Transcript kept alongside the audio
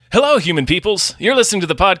Hello, human peoples. You're listening to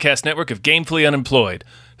the podcast network of Gamefully Unemployed.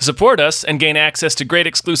 To support us and gain access to great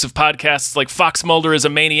exclusive podcasts like Fox Mulder is a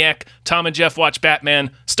Maniac, Tom and Jeff Watch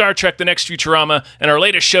Batman, Star Trek The Next Futurama, and our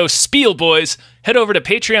latest show, Spiel Boys, head over to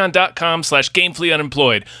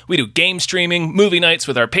patreon.com/gamefullyunemployed. We do game streaming, movie nights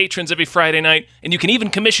with our patrons every Friday night, and you can even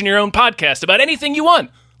commission your own podcast about anything you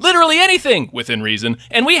want. Literally anything, within reason,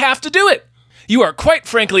 and we have to do it. You are quite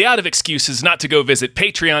frankly out of excuses not to go visit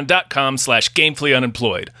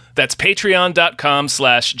patreon.com/gamefullyunemployed. That's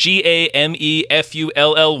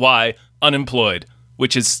patreon.com/GAMEFULLY unemployed,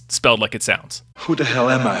 which is spelled like it sounds. Who the hell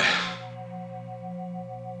am I?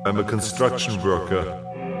 I'm a construction worker.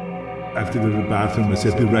 I have to go to the bathroom. I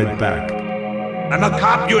said, be right back. I'm a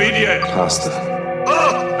cop, you idiot! Pasta.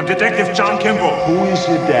 Oh, I'm Detective John Kimball. Who is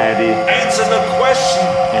your daddy? Answer the question!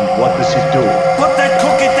 And what does he do? Put that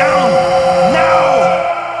cookie down! Now!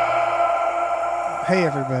 Hey,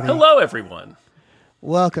 everybody. Hello, everyone.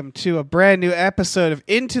 Welcome to a brand new episode of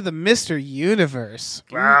Into the Mr. Universe.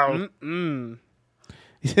 Wow.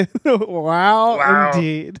 Wow,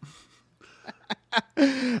 indeed.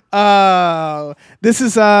 This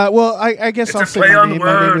is, I guess I'll say my name.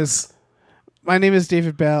 My name is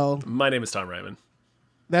David Bell. My name is Tom Ryman.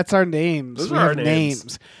 That's our names. Those we are have our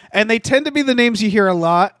names. And they tend to be the names you hear a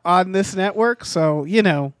lot on this network. So, you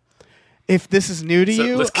know, if this is new to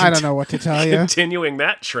you, I don't know what to tell you. Continuing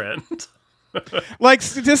that trend. Like,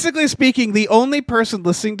 statistically speaking, the only person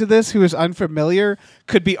listening to this who is unfamiliar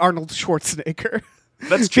could be Arnold Schwarzenegger.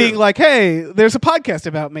 That's true. Being like, hey, there's a podcast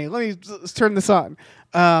about me. Let's turn this on.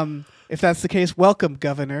 If that's the case, welcome,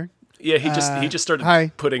 Governor. Yeah, he just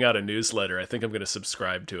started putting out a newsletter. I think I'm going to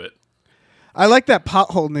subscribe to it. I like that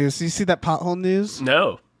pothole news. Do you see that pothole news?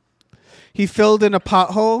 No. He filled in a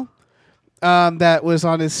pothole that was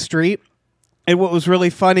on his street. And what was really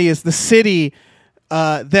funny is the city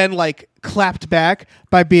then like clapped back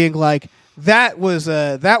by being like, that was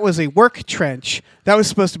a work trench that was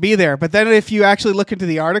supposed to be there. But then if you actually look into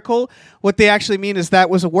the article, what they actually mean is that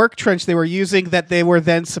was a work trench they were using that they were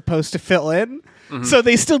then supposed to fill in. Mm-hmm. So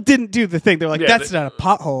they still didn't do the thing. They're like, that's not a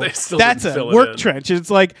pothole. That's a work trench.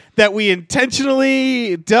 It's like that we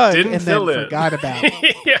intentionally dug and then forgot about.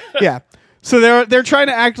 Yeah. So they're trying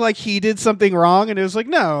to act like he did something wrong, and it was like,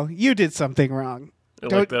 no, you did something wrong.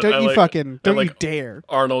 Don't you dare.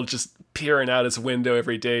 Arnold just peering out his window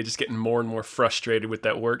every day, just getting more and more frustrated with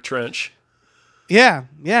that work trench. Yeah,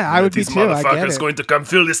 I would be too. I get it. These motherfuckers going to come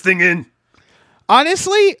fill this thing in.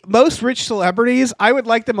 Honestly, most rich celebrities, I would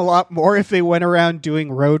like them a lot more if they went around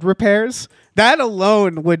doing road repairs. That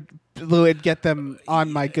alone would get them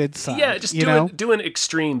on my good side. Yeah, just doing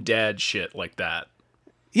extreme dad shit like that.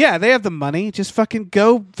 Yeah, they have the money. Just fucking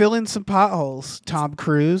go fill in some potholes, Tom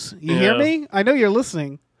Cruise. You hear me? I know you're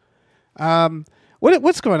listening.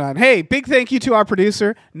 What's going on? Hey, big thank you to our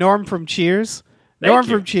producer, Norm from Cheers. Norm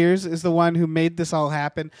from Cheers is the one who made this all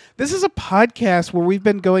happen. This is a podcast where we've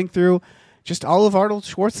been going through just all of Arnold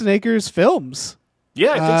Schwarzenegger's films.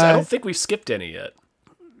 Yeah, I think so. I don't think we've skipped any yet.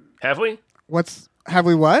 Have we? Have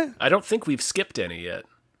we what? I don't think we've skipped any yet.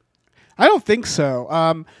 I don't think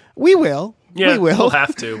so. We will. Yeah, we will. We'll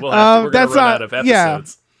have to. We're going to run out of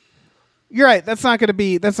episodes. Yeah. You're right. That's not going to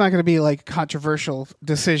be like a controversial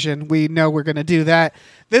decision. We know we're going to do that.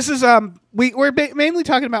 This is we're mainly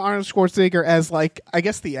talking about Arnold Schwarzenegger as like, I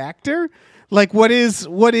guess, the actor. Like what is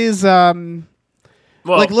like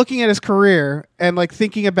looking at his career and like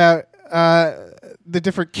thinking about the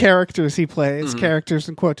different characters he plays, characters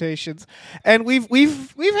in quotations. And we've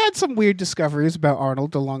had some weird discoveries about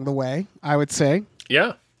Arnold along the way, I would say.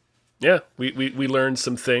 Yeah. Yeah, we learned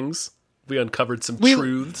some things. We uncovered some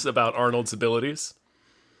truths about Arnold's abilities.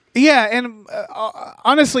 Yeah, and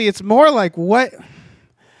honestly, it's more like what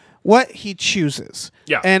he chooses.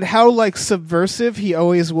 Yeah. And how like subversive he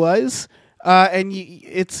always was. And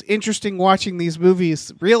it's interesting watching these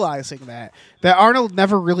movies, realizing that Arnold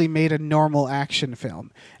never really made a normal action film.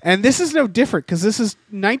 And this is no different, because this is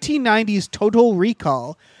 1990s Total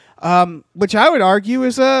Recall, which I would argue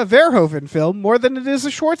is a Verhoeven film more than it is a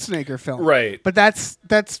Schwarzenegger film. Right. But that's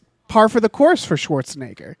par for the course for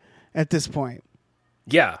Schwarzenegger at this point.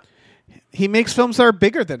 Yeah. He makes films that are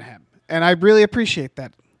bigger than him, and I really appreciate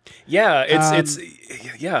that. Yeah,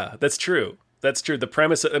 yeah, that's true. That's true. The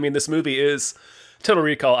premise, I mean, this movie is, Total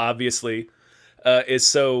Recall, obviously, is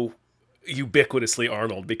so ubiquitously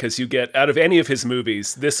Arnold, because you get, out of any of his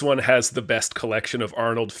movies, this one has the best collection of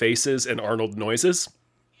Arnold faces and Arnold noises.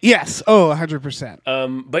 Yes. Oh,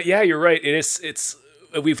 100%. But yeah, you're right. It's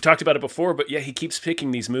we've talked about it before, but yeah, he keeps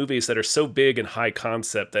picking these movies that are so big and high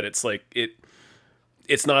concept that it's like,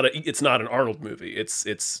 it's not an Arnold movie.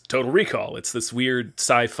 It's Total Recall. It's this weird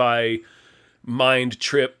sci-fi mind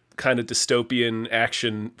trip kind of dystopian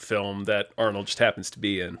action film that Arnold just happens to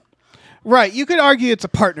be in. Right. You could argue it's a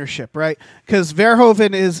partnership, right? Because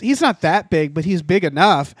Verhoeven he's not that big, but he's big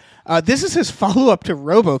enough. This is his follow-up to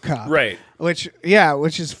RoboCop. Right. Which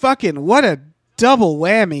is fucking, what a double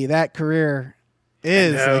whammy that career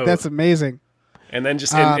is. Like, that's amazing. And then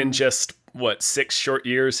just in just, 6 short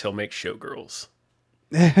years, he'll make Showgirls.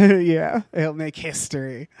 Yeah, he'll make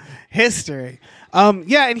history. History.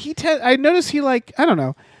 Yeah, and I noticed I don't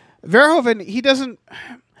know, Verhoeven,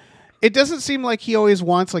 it doesn't seem like he always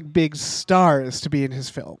wants like big stars to be in his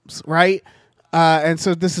films, right? And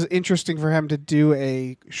so this is interesting for him to do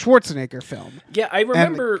a Schwarzenegger film. Yeah, I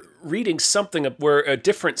remember reading something where a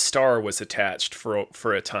different star was attached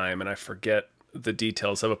for a time, and I forget the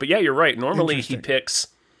details of it. But yeah, you're right. Normally he picks,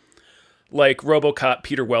 like RoboCop,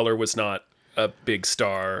 Peter Weller was not a big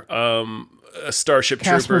star. Starship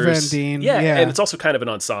Casper Troopers. Van Dien. Yeah, Yeah, and it's also kind of an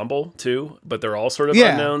ensemble too, but they're all sort of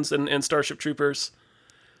unknowns in Starship Troopers.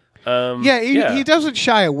 He doesn't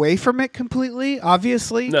shy away from it completely,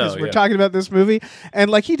 obviously, because we're talking about this movie.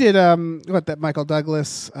 And like he did, that Michael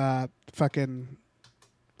Douglas,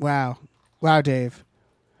 wow, Dave,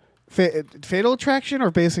 Fatal Attraction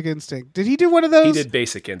or Basic Instinct? Did he do one of those? He did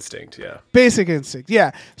Basic Instinct, yeah. Basic Instinct,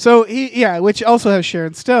 yeah. So which also has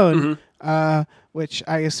Sharon Stone, which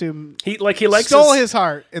I assume he likes stole his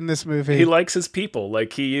heart in this movie. He likes his people.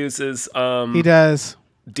 Like he uses, he does.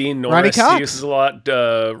 Dean Norris he uses a lot.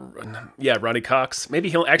 Ronnie Cox. Maybe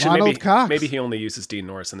he'll actually maybe he only uses Dean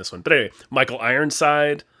Norris in this one. But anyway, Michael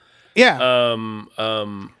Ironside. Yeah.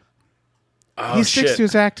 He sticks to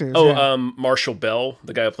his actors. Marshall Bell,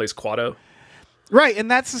 the guy who plays Quado. Right, and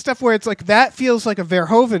that's the stuff where it's like that feels like a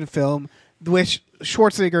Verhoeven film, which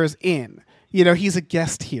Schwarzenegger is in. You know, he's a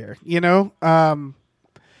guest here. You know,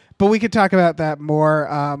 but we could talk about that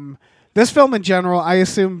more. This film in general, I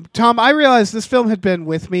assume, Tom, I realized this film had been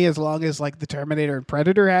with me as long as like the Terminator and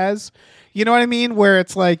Predator has. You know what I mean? Where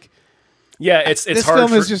it's like, it's this hard.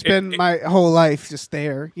 Film has just been my whole life, just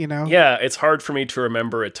there. You know? Yeah, it's hard for me to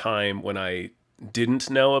remember a time when I didn't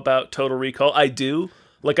know about Total Recall. I do.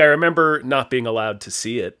 Like I remember not being allowed to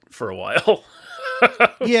see it for a while.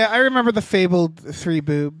 Yeah, I remember the fabled 3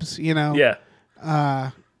 boobs. You know?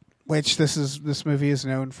 Yeah. Which this movie is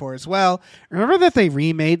known for as well. Remember that they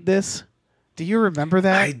remade this? Do you remember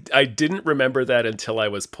that? I didn't remember that until I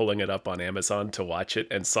was pulling it up on Amazon to watch it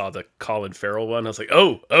and saw the Colin Farrell one. I was like,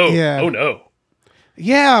 oh no.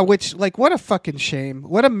 Yeah, which, like, what a fucking shame.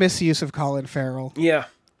 What a misuse of Colin Farrell. Yeah.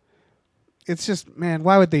 It's just, man,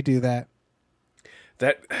 why would they do that?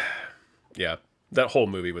 That whole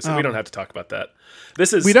movie was... we don't have to talk about that.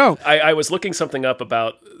 We don't. I was looking something up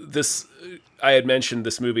about this... I had mentioned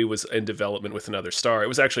this movie was in development with another star. It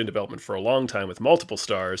was actually in development for a long time with multiple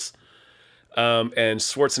stars. And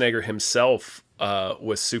Schwarzenegger himself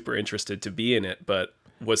was super interested to be in it, but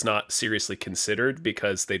was not seriously considered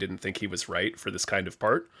because they didn't think he was right for this kind of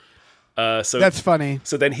part. So that's funny.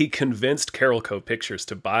 So then he convinced Carolco Pictures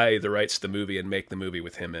to buy the rights to the movie and make the movie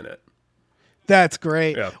with him in it. That's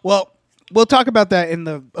great. Yeah. Well, we'll talk about that in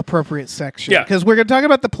the appropriate section. Yeah. Because we're going to talk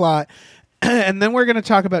about the plot. And then we're going to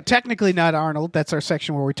talk about technically not Arnold. That's our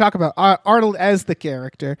section where we talk about Arnold as the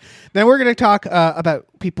character. Then we're going to talk about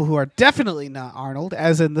people who are definitely not Arnold,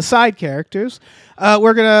 as in the side characters.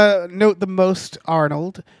 We're going to note the most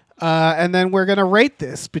Arnold. And then we're going to rate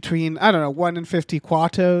this between, 1 and 50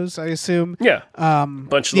 Quatos, I assume. Yeah.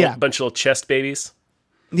 Bunch of little chest babies.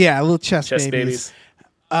 Yeah, little chest babies.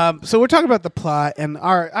 So we're talking about the plot and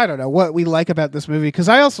what we like about this movie, because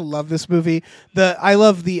I also love this movie. I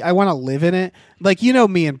want to live in it. Like, you know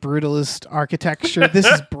me and brutalist architecture. This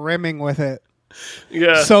is brimming with it.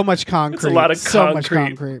 Yeah. So much concrete. It's a lot of concrete. So much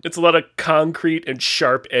concrete. It's a lot of concrete and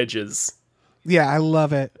sharp edges. Yeah, I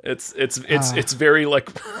love it. It's very like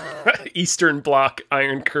Eastern Bloc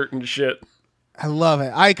Iron Curtain shit. I love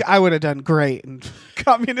it. I would have done great in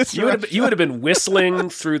communist. You would have been whistling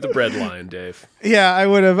through the bread line, Dave. Yeah, I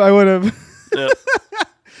would have. Yep.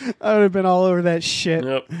 I would have been all over that shit.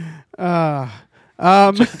 Yep.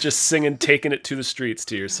 Just singing, taking it to the streets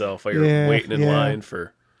to yourself while you're waiting in line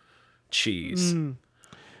for cheese.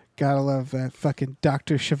 Gotta love that fucking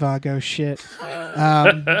Dr. Zhivago shit.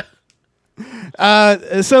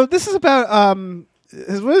 So this is about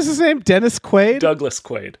what is his name? Dennis Quaid? Douglas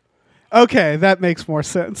Quaid. Okay, that makes more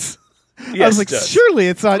sense. Yes, I was like, surely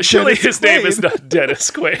it's not. Surely Dennis his Quaid. name is not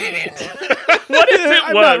Dennis Quaid. What if it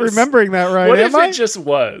I'm was? not remembering that right. What if it just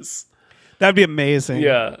was? That'd be amazing.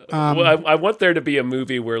 Yeah. Well, I want there to be a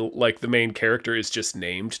movie where like the main character is just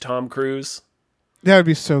named Tom Cruise. That would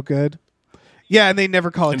be so good. Yeah, and they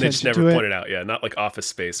never call attention to it. And they just never point it out. Yeah, not like Office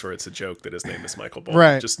Space where it's a joke that his name is Michael Bolton.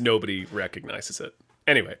 Right. Just nobody recognizes it.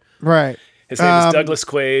 Anyway, Right. his name is Douglas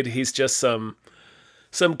Quaid. He's just some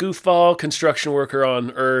goofball construction worker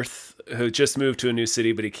on Earth who just moved to a new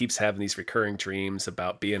city, but he keeps having these recurring dreams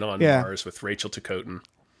about being on Mars with Rachel Ticotin.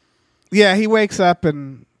 Yeah, he wakes up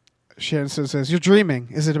and Sharon Stone says, "You're dreaming.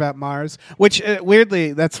 Is it about Mars?" Which,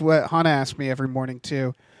 weirdly, that's what Hannah asked me every morning,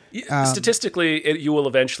 too. Statistically, you will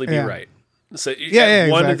eventually be right. So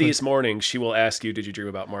one of these mornings, she will ask you, "Did you dream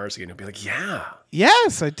about Mars again?" You'll be like, "Yeah,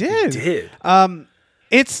 yes, I did." I did.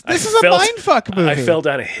 This is a mindfuck movie. I fell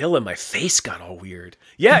down a hill and my face got all weird.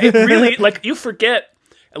 Yeah, it really you forget.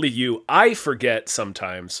 At least I forget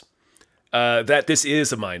sometimes that this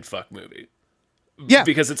is a mindfuck movie. Yeah,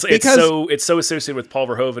 because it's so associated with Paul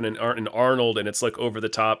Verhoeven and Arnold, and it's like over the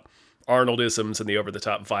top Arnoldisms and the over the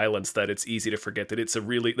top violence that it's easy to forget that this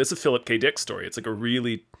is a Philip K. Dick story. It's like a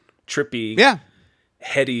really trippy,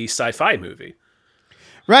 heady sci-fi movie.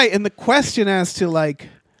 Right, and the question as to like,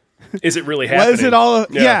 is it really happening? Was it all?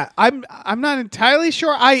 I'm not entirely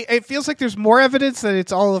sure. It feels like there's more evidence that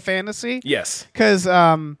it's all a fantasy. Yes, because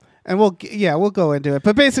and we'll go into it.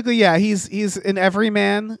 But basically, he's an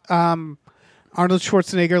everyman. Arnold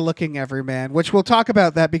Schwarzenegger looking everyman, which we'll talk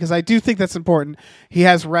about that because I do think that's important. He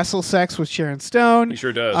has wrestle sex with Sharon Stone. He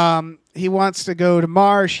sure does. He wants to go to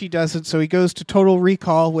Mars. She doesn't, so he goes to Total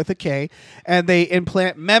Recall with a K, and they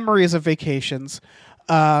implant memories of vacations,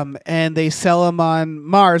 and they sell them on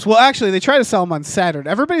Mars. Well, actually, they try to sell them on Saturn.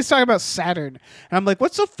 Everybody's talking about Saturn, and I'm like,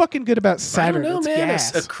 what's so fucking good about Saturn? I don't know, it's man.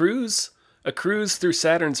 Gas. A cruise through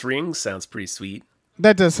Saturn's rings sounds pretty sweet.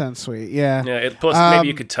 That does sound sweet, yeah. Yeah. Plus, maybe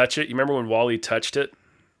you could touch it. You remember when Wall-E touched it?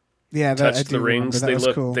 Yeah, touched the rings. They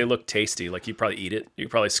look cool. They look tasty. Like you probably eat it. You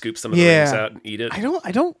probably scoop some of the rings out and eat it.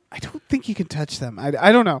 I don't think you can touch them. I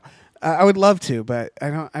don't know. I would love to, but I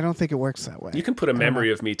don't think it works that way. You can put a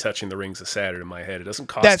memory of me touching the rings of Saturn in my head. It doesn't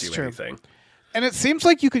cost you anything. And it seems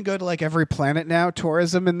like you can go to like every planet now.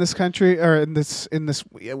 Tourism in this country or in this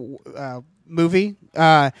movie,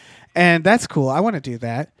 and that's cool. I want to do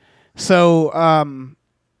that. So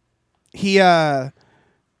he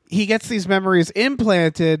gets these memories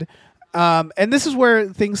implanted, and this is where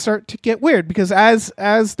things start to get weird because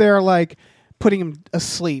as they're like putting him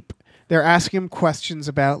asleep, they're asking him questions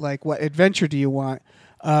about like what adventure do you want,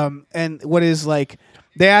 and what is like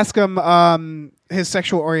they ask him his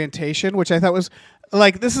sexual orientation, which I thought was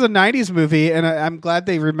like this is a 90s movie, and I'm glad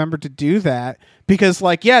they remembered to do that because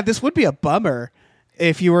like this would be a bummer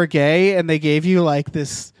if you were gay and they gave you like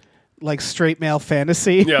this like straight male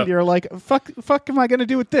fantasy. Yeah. You're like, fuck am I going to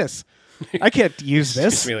do with this? I can't use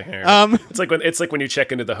this. It's like when you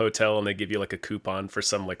check into the hotel and they give you like a coupon for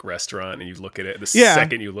some like restaurant and you look at it. The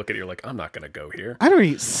second you look at it, you're like, I'm not going to go here. I don't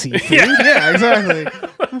eat seafood. Yeah, exactly.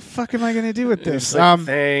 What the fuck am I going to do with this? Like,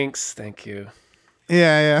 thanks. Thank you.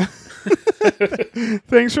 Yeah.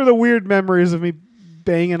 Thanks for the weird memories of me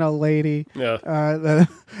banging a lady. Yeah.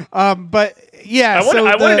 But yeah,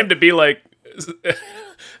 I wanted him to be like,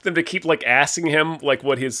 them to keep like asking him like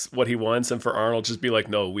what he wants, and for Arnold just be like,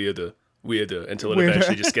 no, weirder, until it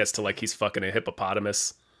eventually just gets to like he's fucking a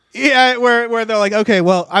hippopotamus. Yeah, where they're like, okay,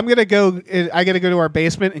 well, I gotta go to our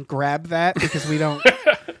basement and grab that because we don't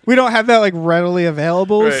have that like readily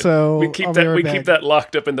available. Right. So we keep that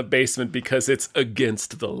locked up in the basement because it's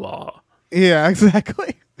against the law. Yeah,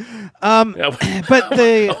 exactly. But I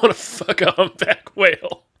want to fuck a humpback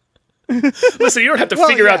whale. Listen, you don't have to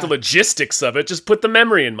figure out the logistics of it. Just put the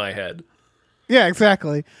memory in my head. Yeah,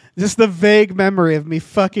 exactly. Just the vague memory of me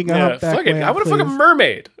fucking up. Fuck it. I want to fuck a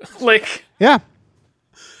mermaid. Like, yeah.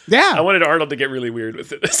 I wanted Arnold to get really weird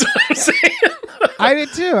with it. That's what I'm saying. I did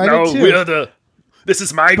too. Weirder. This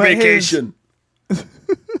is my vacation.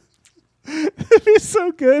 It'd be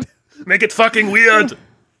so good. Make it fucking weird.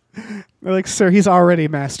 They're like, sir, he's already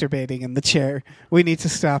masturbating in the chair. We need to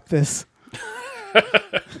stop this.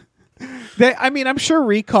 I'm sure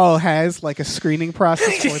Recall has like a screening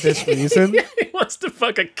process for this reason. He wants to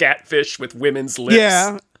fuck a catfish with women's lips.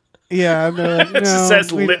 Yeah. And they're like, no, it just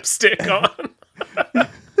says lipstick on.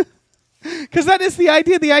 Because that is the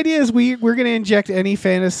idea. The idea is we're going to inject any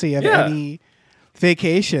fantasy of any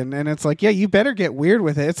vacation, and it's like, you better get weird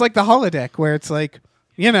with it. It's like the holodeck, where it's like,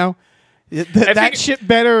 that shit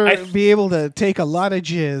better be able to take a lot of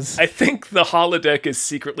jizz. I think the holodeck is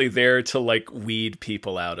secretly there to like weed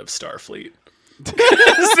people out of Starfleet.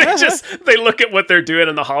 they look at what they're doing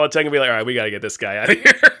in the holodeck and be like, all right, we got to get this guy out of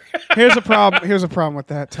here. Here's a problem with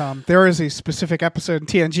that, Tom. There is a specific episode in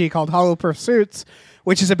TNG called Hollow Pursuits,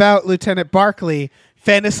 which is about Lieutenant Barclay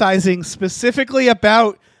fantasizing specifically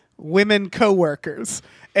about women coworkers.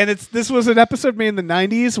 And this was an episode made in the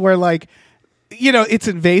 90s where like it's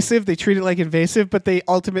invasive. They treat it like invasive, but they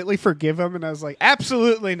ultimately forgive him. And I was like,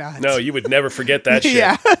 absolutely not. No, you would never forget that shit.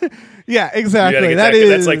 Yeah, yeah, exactly.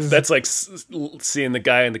 That's like seeing the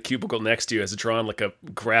guy in the cubicle next to you has drawn like a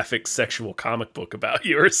graphic sexual comic book about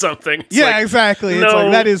you or something. It's like, exactly. No, it's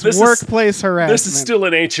like that is workplace harassment. This is still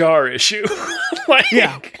an HR issue. Like,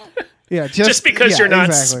 yeah. Just because you're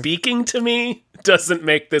not speaking to me doesn't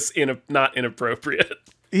make this not inappropriate.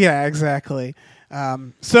 Yeah, exactly.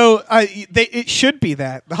 It should be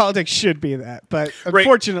that. The holodeck should be that, but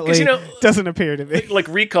unfortunately, doesn't appear to be. Like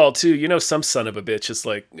Recall too. Some son of a bitch is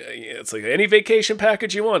like, it's like any vacation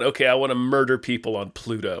package you want. Okay, I want to murder people on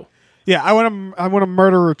Pluto. Yeah, I want to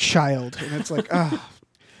murder a child, and it's like,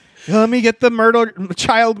 let me get the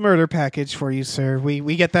child murder package for you, sir.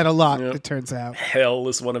 We get that a lot. It turns out hell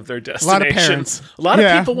is one of their destinations. A lot of parents. A lot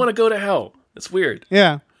of people want to go to hell. It's weird.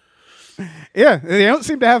 Yeah. Yeah, they don't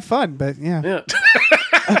seem to have fun, but yeah.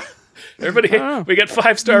 Everybody, we get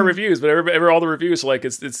 5-star reviews, but all the reviews are like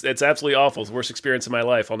it's absolutely awful. It's the worst experience of my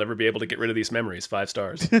life. I'll never be able to get rid of these memories. 5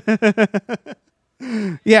 stars.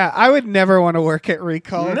 Yeah, I would never want to work at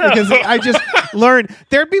Recall because I just learned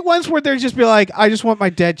there'd be ones where they'd just be like, I just want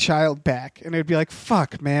my dead child back, and it'd be like,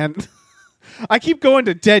 fuck, man. I keep going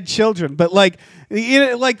to dead children, but like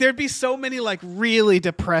there'd be so many like really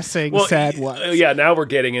depressing, sad ones. Yeah, now we're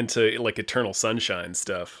getting into like Eternal Sunshine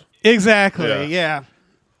stuff. Exactly. Yeah.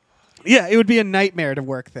 Yeah, it would be a nightmare to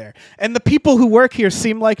work there. And the people who work here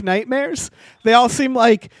seem like nightmares. They all seem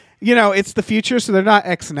like, it's the future, so they're not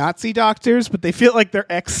ex-Nazi doctors, but they feel like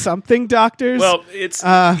they're ex-something doctors. Well, he's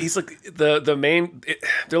like the main.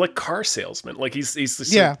 They're like car salesmen. Like he's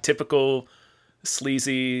this typical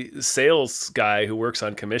sleazy sales guy who works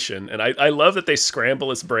on commission, and I love that they scramble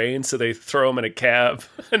his brain, so they throw him in a cab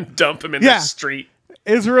and dump him in the street.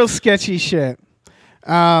 It's real sketchy shit.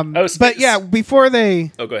 Before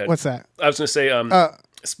they... Oh, go ahead. What's that? I was going to say,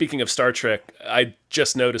 speaking of Star Trek, I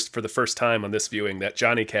just noticed for the first time on this viewing that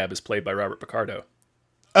Johnny Cab is played by Robert Picardo.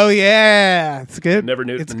 Oh, yeah. It's good. Never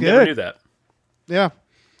knew that. Yeah.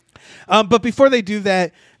 But before they do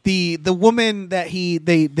that, the woman that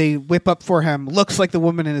they whip up for him looks like the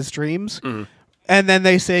woman in his dreams. Mm. And then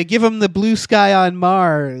they say, give him the blue sky on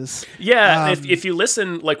Mars. Yeah, if you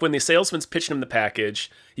listen, like when the salesman's pitching him the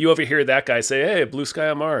package, you overhear that guy say, hey, blue sky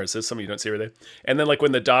on Mars. There's something you don't see right there. And then like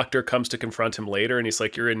when the doctor comes to confront him later and he's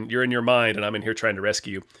like, you're in your mind and I'm in here trying to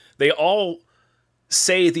rescue you. They all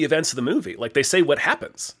say the events of the movie. Like they say what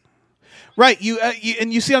happens. Right, you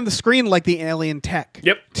see on the screen like the alien tech.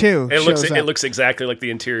 Yep, too. It looks exactly like the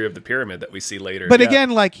interior of the pyramid that we see later. But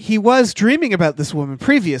again, like he was dreaming about this woman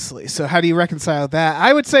previously. So how do you reconcile that?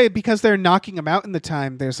 I would say because they're knocking him out in the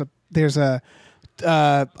time. There's a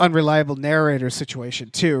unreliable narrator situation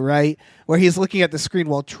too, right? Where he's looking at the screen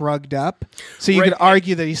while drugged up. So you could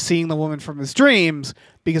argue that he's seeing the woman from his dreams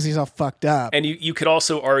because he's all fucked up. And you could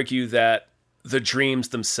also argue that the dreams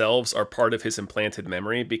themselves are part of his implanted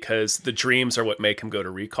memory because the dreams are what make him go to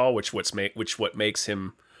Recall, which what makes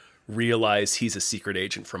him realize he's a secret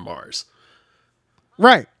agent from Mars.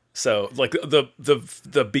 Right. So like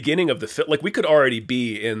the beginning of the film, like we could already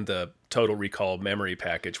be in the Total Recall memory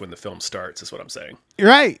package when the film starts, is what I'm saying.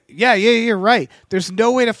 Right. Yeah, you're right. There's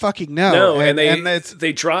no way to fucking know. No, and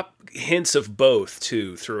they drop hints of both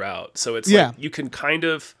too throughout. So it's like you can kind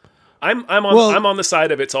of I'm on the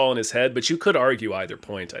side of it's all in his head, but you could argue either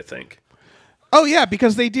point, I think. Oh yeah,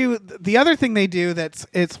 because they do the other thing they do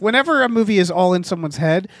it's whenever a movie is all in someone's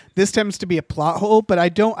head, this tends to be a plot hole, but I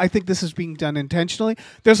think this is being done intentionally.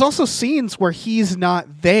 There's also scenes where he's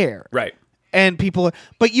not there. Right. And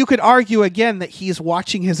but you could argue again that he's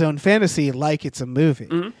watching his own fantasy like it's a movie.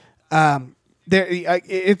 Mm-hmm.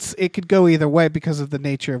 It could go either way because of the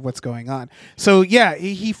nature of what's going on. So yeah,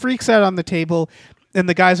 he freaks out on the table. And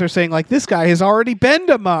the guys are saying, like, this guy has already been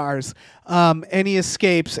to Mars, and he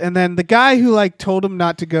escapes. And then the guy who like told him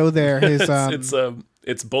not to go there,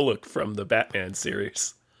 it's Bullock from the Batman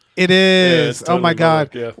series. It is. Totally oh my God!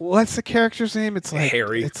 Bullock, yeah. What's the character's name? It's like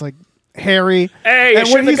Harry. It's like Harry. Hey, you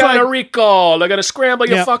shouldn't have got a recall. I got to scramble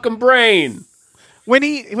your fucking brain. When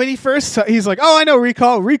he first he's like, oh, I know,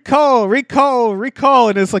 recall,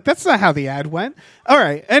 and it's like that's not how the ad went. All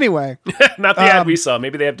right, anyway, not the ad we saw.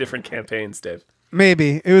 Maybe they have different campaigns, Dave.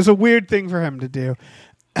 Maybe it was a weird thing for him to do.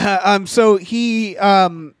 So he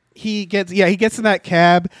gets in that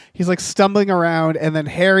cab. He's like stumbling around, and then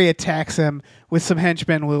Harry attacks him with some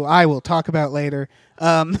henchmen, who I will talk about later.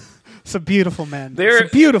 Some beautiful men.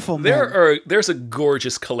 There's a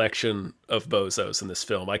gorgeous collection of bozos in this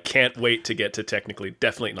film. I can't wait to get to definitely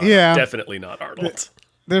not Arnold.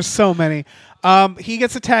 There's so many. He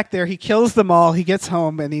gets attacked there. He kills them all. He gets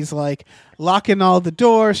home and he's like locking all the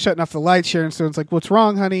doors, shutting off the lights. Sharon Stone's like, "What's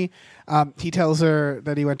wrong, honey?" He tells her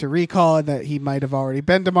that he went to recall and that he might have already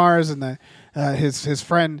been to Mars and that his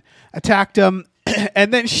friend attacked him.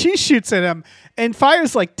 And then she shoots at him and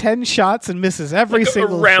fires like 10 shots and misses every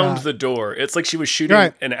single around shot. the door. It's like she was shooting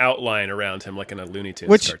Right. an outline around him, like in a Looney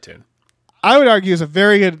Tunes cartoon. I would argue is a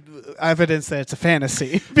very good evidence that it's a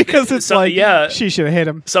fantasy because it's she should have hit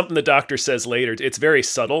him. Something the doctor says later. It's very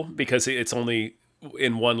subtle because it's only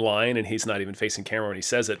in one line and he's not even facing camera when he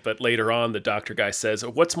says it. But later on, the doctor guy says,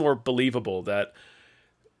 "What's more believable, that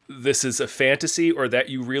this is a fantasy or that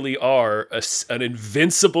you really are an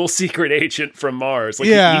invincible secret agent from Mars?"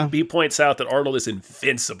 Like he points out that Arnold is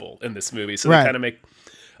invincible in this movie. So they kind of make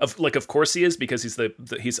of course he is, because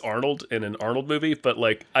he's Arnold in an Arnold movie. But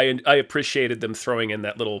like I appreciated them throwing in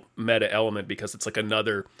that little meta element because it's like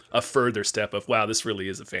a further step of, wow, this really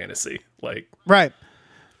is a fantasy. Like right.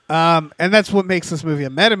 And that's what makes this movie a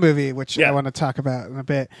meta movie, which I want to talk about in a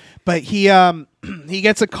bit. But he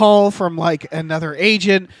gets a call from like another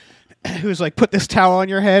agent who's like, "Put this towel on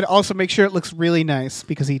your head. Also, make sure it looks really nice,"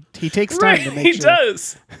 because he takes time to make sure. He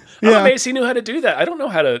does. I'm amazed he knew how to do that. I don't know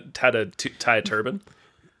how to tie a turban.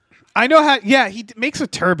 I know how. Yeah, he makes a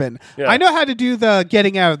turban. Yeah. I know how to do the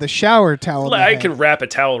getting out of the shower towel. I can wrap a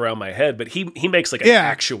towel around my head, but he makes like an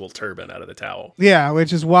actual turban out of the towel. Yeah,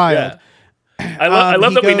 which is wild. Yeah. I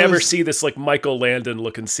love that we never see this like Michael Landon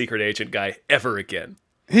looking secret agent guy ever again.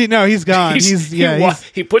 He's gone.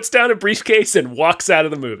 He puts down a briefcase and walks out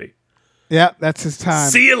of the movie. Yeah, that's his time.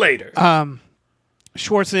 See you later.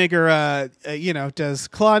 Schwarzenegger, does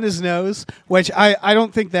claw in his nose, which I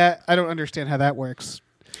don't understand how that works,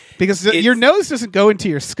 because your nose doesn't go into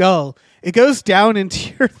your skull; it goes down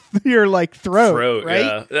into your like throat,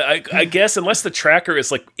 right? Yeah. I guess unless the tracker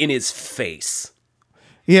is like in his face.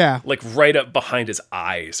 Yeah, like right up behind his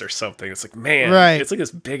eyes or something. It's like, man, it's like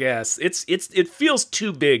this big ass. It feels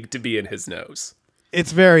too big to be in his nose.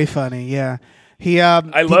 It's very funny. Yeah, he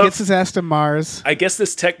gets his ass to Mars. I guess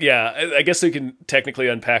I guess we can technically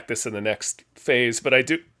unpack this in the next phase. But I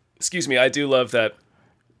do love that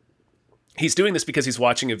he's doing this because he's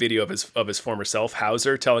watching a video of his former self,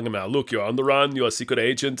 Hauser, telling him, "Look, you're on the run. You're a secret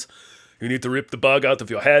agent. You need to rip the bug out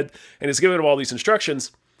of your head." And he's giving him all these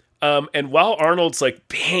instructions. And while Arnold's like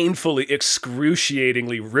painfully,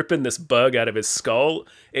 excruciatingly ripping this bug out of his skull,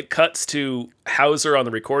 it cuts to Hauser on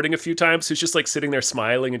the recording a few times, who's just like sitting there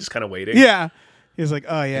smiling and just kind of waiting. Yeah. He's like,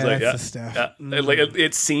 "Oh yeah, that's the stuff." Like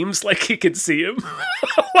it seems like he can see him.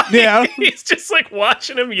 He's just like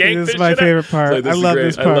watching him yank. This is my favorite part. Like, I love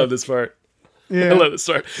this part. Yeah, I love this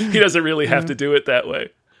part. He doesn't really have to do it that way.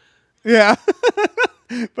 Yeah.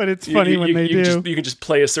 But it's funny when they do. You can just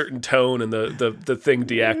play a certain tone and the thing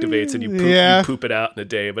deactivates and you poop it out in a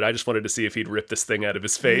day. But I just wanted to see if he'd rip this thing out of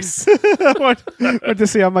his face. want to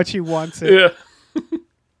see how much he wants it.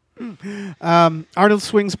 Yeah. Arnold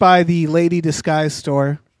swings by the lady disguise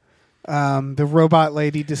store, the robot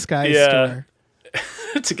lady disguise store.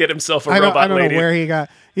 To get himself a robot lady. I don't know where he got.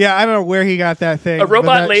 Yeah, I don't know where he got that thing. A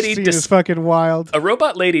robot lady is fucking wild. A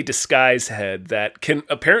robot lady disguise head that can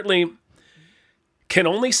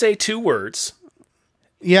only say 2 words.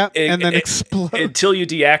 Yeah, and then explode until you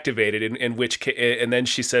deactivate it. And then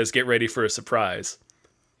she says, "Get ready for a surprise."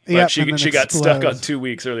 But she got stuck on 2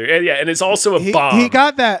 weeks earlier. And it's also a bomb. He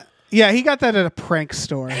got that. Yeah, he got that at a prank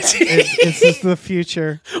store. It's just the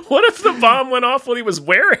future. What if the bomb went off when he was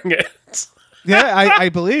wearing it? Yeah, I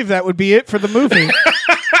believe that would be it for the movie.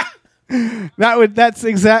 That's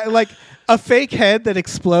exactly like a fake head that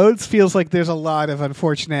explodes. Feels like there's a lot of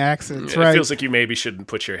unfortunate accidents, right? It feels like you maybe shouldn't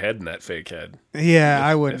put your head in that fake head. Yeah,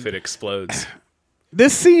 I wouldn't. If it explodes.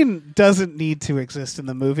 This scene doesn't need to exist in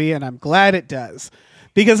the movie, and I'm glad it does.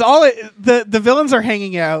 Because the villains are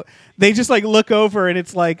hanging out. They just like look over and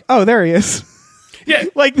it's like, "Oh, there he is." Yeah.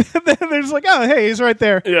 Like there's like, "Oh, hey, he's right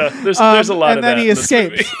there." Yeah, there's a lot of that. And then he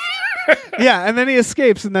escapes. Yeah, and then he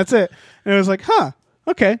escapes and that's it. And it was like, "Huh,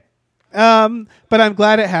 okay." But I'm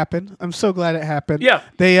glad it happened. I'm so glad it happened. Yeah.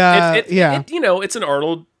 It's an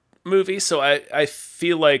Arnold movie, so I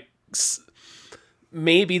feel like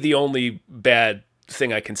maybe the only bad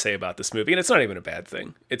thing I can say about this movie, and it's not even a bad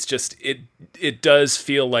thing. It's just it does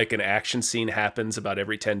feel like an action scene happens about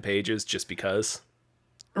every 10 pages just because.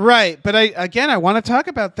 Right, but I want to talk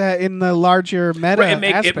about that in the larger meta.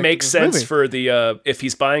 Right, it makes sense for the if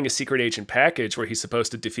he's buying a secret agent package where he's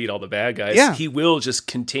supposed to defeat all the bad guys, he will just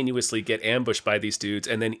continuously get ambushed by these dudes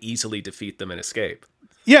and then easily defeat them and escape.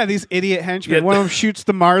 Yeah, these idiot henchmen. Yeah. One of them shoots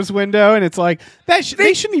the Mars window, and it's like they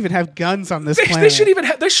shouldn't even have guns on this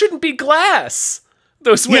planet. There shouldn't be glass.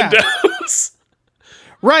 Those windows.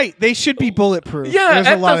 Right. They should be bulletproof. Yeah, There's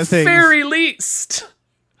at a lot the of things. very least.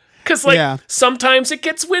 Because, sometimes it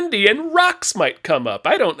gets windy and rocks might come up.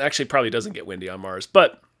 Probably doesn't get windy on Mars,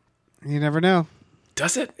 but... You never know.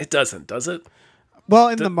 Does it? It doesn't, does it? Well,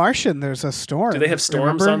 in The Martian, there's a storm. Do they have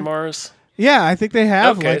storms on Mars? Yeah, I think they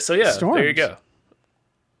have. Okay, storms. There you go.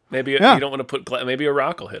 Maybe you don't want to put... maybe a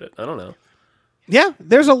rock will hit it. I don't know. Yeah,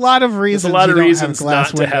 there's a lot of reasons. There's a lot of reasons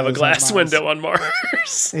not to have a glass window on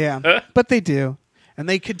Mars. Yeah, but they do, and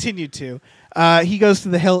they continue to. He goes to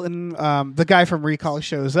the Hilton. The guy from Recall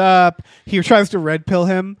shows up. He tries to red pill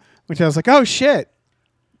him, which I was like, oh shit,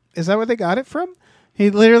 is that where they got it from? He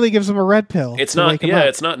literally gives him a red pill. It's not. Yeah,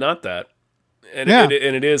 it's not that. And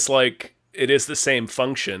it is like it is the same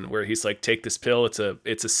function where he's like, take this pill. It's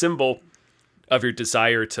a symbol of your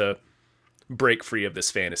desire to break free of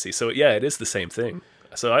this fantasy. So it is the same thing.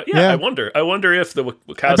 So I wonder if the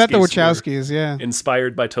Wachowskis, I bet the Wachowskis, were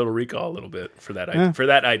inspired by Total Recall a little bit for that for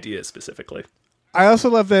that idea specifically. I also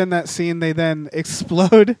love that in that scene they then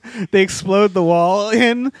explode. They explode the wall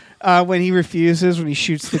in when he refuses, when he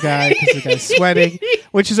shoots the guy because the guy's sweating,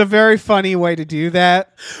 which is a very funny way to do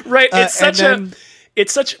that. Right.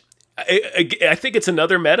 It's such. I think it's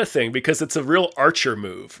another meta thing because it's a real Archer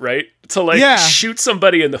move, right? To shoot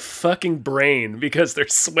somebody in the fucking brain because they're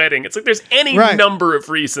sweating. It's like there's any number of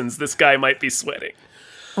reasons this guy might be sweating.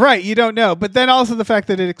 Right, you don't know. But then also the fact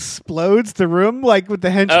that it explodes the room, like with the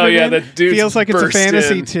henchman, the dude feels like it's a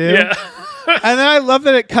fantasy too. Yeah. And then I love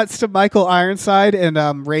that it cuts to Michael Ironside and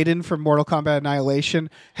Raiden from Mortal Kombat Annihilation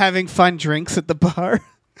having fun drinks at the bar.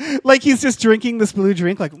 Like he's just drinking this blue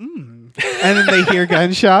drink, like, And then they hear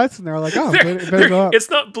gunshots, and they're like, "Oh, better go up." It's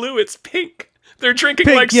not blue; it's pink. They're drinking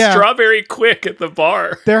strawberry quick at the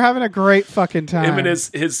bar. They're having a great fucking time. Him and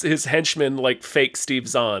his henchman like fake Steve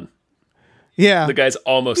Zahn. Yeah, the guy's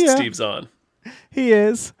almost Steve Zahn. He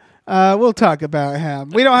is. We'll talk about him.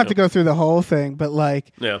 We don't have to go through the whole thing, but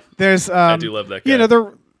there's. I do love that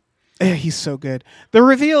guy. He's so good. The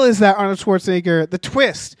reveal is that Arnold Schwarzenegger. The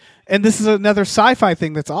twist, and this is another sci-fi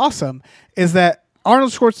thing that's awesome, is that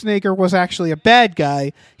Arnold Schwarzenegger was actually a bad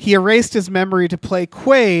guy. He erased his memory to play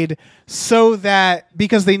Quaid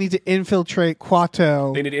because they need to infiltrate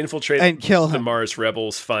Quato. They need to infiltrate and kill him. The Mars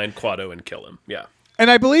rebels, find Quato, and kill him. Yeah. And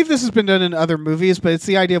I believe this has been done in other movies, but it's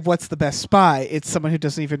the idea of what's the best spy. It's someone who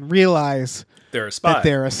doesn't even realize they're a spy. That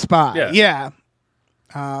they're a spy. Yeah.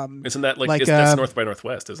 Isn't that that's North by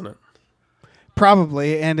Northwest, isn't it?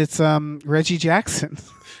 Probably, and it's Reggie Jackson.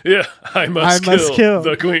 Yeah, I must kill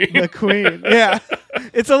the queen. The queen. Yeah,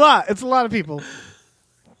 it's a lot. It's a lot of people.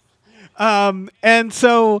 And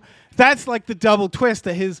so that's like the double twist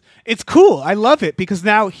that it's cool. I love it because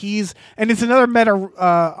now and it's another meta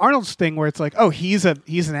Arnold's thing where it's like, oh, he's an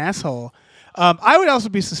asshole. I would also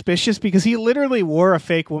be suspicious because he literally wore a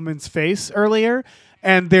fake woman's face earlier,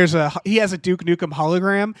 and he has a Duke Nukem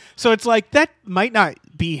hologram. So it's like that might not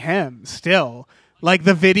be him still. Like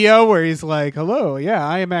the video where he's like, hello, yeah,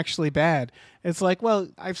 I am actually bad. It's like, well,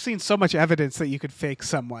 I've seen so much evidence that you could fake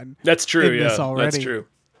someone. That's true, in this already. That's true.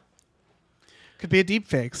 Could be a deep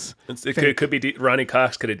fakes. It could be Ronnie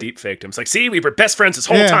Cox could have deep faked him. It's like, see, we were best friends this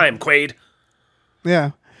whole time, Quaid.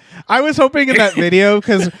 Yeah. I was hoping in that video,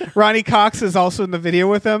 because Ronnie Cox is also in the video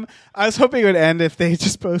with him, I was hoping it would end if they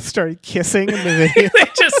just both started kissing in the video. They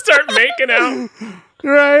just start making out.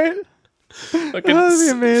 Right? Like that would be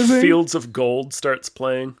amazing. Fields of Gold starts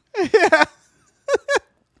playing. Yeah.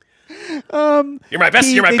 You're my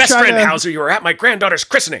best friend, Hauser. You were at my granddaughter's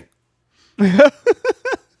christening. I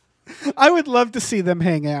would love to see them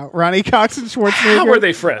hang out. Ronnie Cox and Schwarzenegger. How are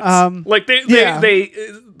they friends?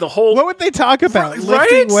 The whole. What would they talk about?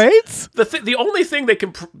 Lifting weights? The only thing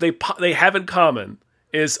they have in common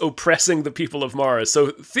is oppressing the people of Mars.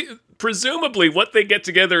 So presumably, what they get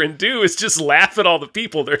together and do is just laugh at all the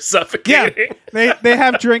people they're suffocating. Yeah, they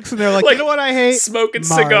have drinks and they're like, you know what I hate? Smoking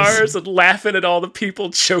Mars. Cigars and laughing at all the people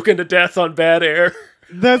choking to death on bad air.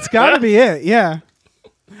 That's got to be it. Yeah.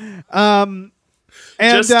 And,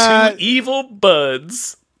 just two evil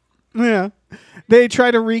buds. Yeah. They try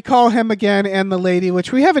to recall him again and the lady,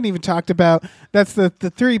 which we haven't even talked about. That's the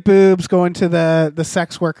three boobs going to the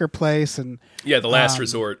sex worker place. And yeah, the Last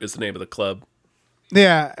Resort is the name of the club.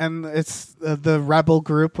 Yeah, and it's the rebel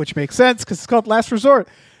group, which makes sense because it's called Last Resort.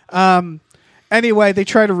 Anyway, they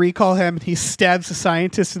try to recall him, and he stabs the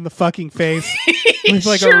scientist in the fucking face with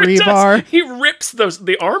like a rebar. He rips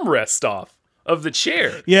the armrest off of the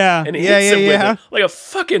chair. Yeah, and hits him with it like a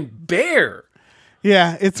fucking bear.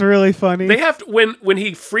 Yeah, it's really funny. They have to, when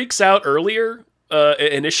he freaks out earlier,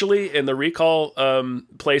 initially in the recall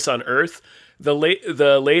place on Earth, the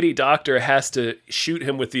lady doctor has to shoot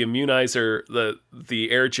him with the immunizer,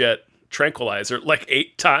 the air jet tranquilizer like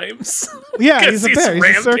 8 times. Yeah, he's a bear.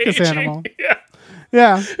 He's a circus rampaging. animal. Yeah.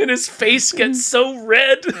 Yeah. And his face gets so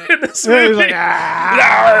red in this Yeah, he's movie. like,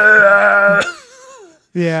 "Ah,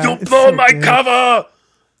 Yeah. you it's blow so my good. cover.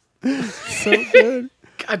 So good.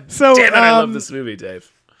 God So, damn it, I love this movie,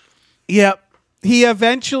 Dave. Yep. He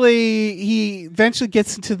eventually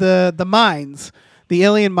gets into the mines, the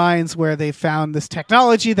alien mines where they found this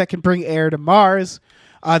technology that can bring air to Mars.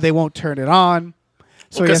 They won't turn it on.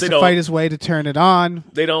 So he has to fight his way to turn it on.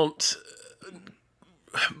 They don't...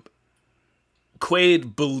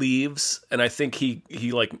 Quaid believes, and I think he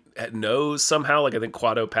like knows somehow, like I think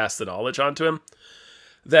Quado passed the knowledge on to him,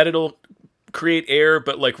 that it'll create air,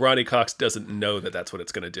 but like Ronnie Cox doesn't know that that's what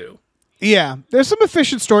it's going to do. Yeah. There's some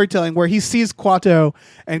efficient storytelling where he sees Quado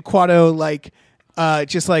and Quado like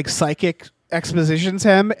just like psychic expositions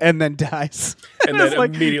him and then dies. And then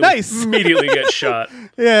like, immediately gets shot.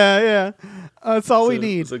 Yeah. That's all we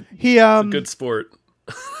need. It's a good sport.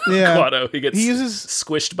 Yeah. Quado. He uses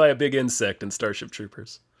squished by a big insect in Starship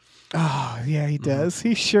Troopers. Oh, yeah, he does.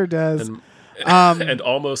 He sure does. And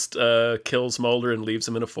almost kills Mulder and leaves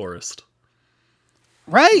him in a forest.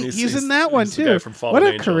 Right. He's in that one he's the too. guy from Fallen What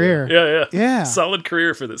a Angel. career. Yeah. Yeah. Solid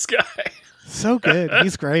career for this guy. So good.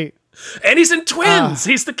 He's great. And he's in Twins.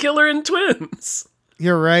 He's the killer in Twins.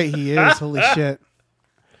 You're right. He is. Holy shit.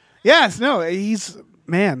 Yes. No, he's,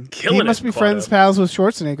 man. Killing he must it, be Quado. friends, pals with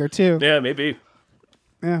Schwarzenegger too. Yeah, maybe.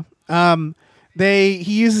 Yeah.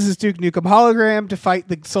 He uses his Duke Nukem hologram to fight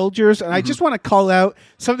the soldiers, and I just want to call out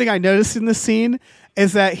something I noticed in the scene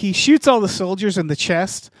is that he shoots all the soldiers in the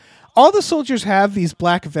chest. All the soldiers have these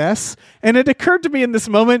black vests, and it occurred to me in this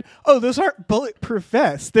moment, oh, those aren't bulletproof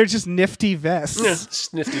vests. They're just nifty vests. Yeah,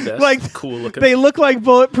 just nifty vest. Like cool looking. They look like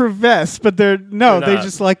bulletproof vests, but they're not.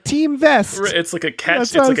 just like team vests. It's like a catch. That's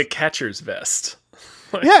It's what I like was- a catcher's vest.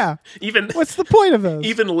 Yeah. Even What's the point of those?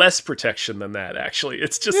 even less protection than that. Actually,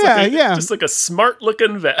 it's just just like a smart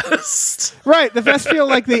looking vest. Right. The vests feel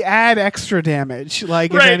like they add extra damage,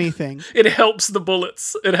 like if anything. It helps the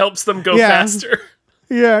bullets. It helps them go Yeah. faster.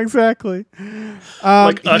 Yeah, exactly.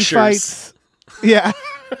 Like he ushers. fights. Yeah.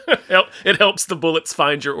 It helps the bullets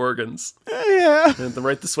find your organs. Yeah. And them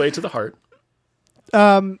right this way to the heart.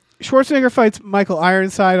 Schwarzenegger fights Michael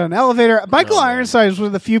Ironside on an elevator. Michael Ironside is one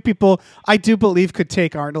of the few people I do believe could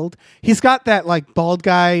take Arnold. He's got that like bald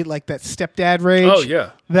guy, like that stepdad rage. Oh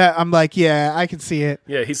yeah. That I'm like, yeah, I can see it.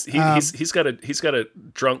 Yeah, he's got a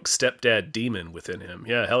drunk stepdad demon within him.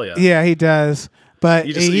 Yeah, hell yeah. Yeah, he does. But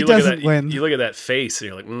he you look at doesn't that, win. You look at that face and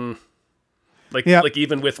you're like, Yep. Like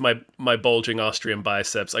even with my bulging Austrian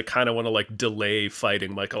biceps, I kind of want to like delay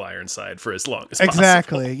fighting Michael Ironside for as long as possible.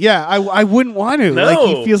 Exactly. Yeah, I wouldn't want to. No. Like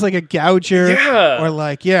he feels like a gouger. Yeah. Or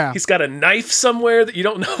like, yeah. He's got a knife somewhere that you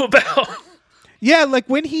don't know about. Yeah, like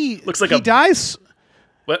when he Looks like he dies.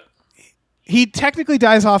 What? He technically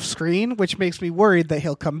dies off screen, which makes me worried that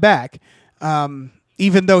he'll come back,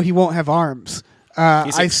 even though he won't have arms.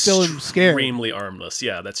 I still am scared. Extremely armless.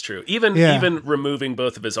 Yeah, that's true. Even removing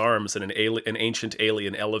both of his arms in an ancient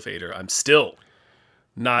alien elevator, I'm still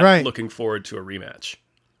not looking forward to a rematch.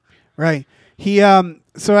 Right. He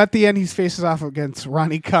so at the end he faces off against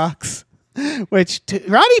Ronnie Cox, which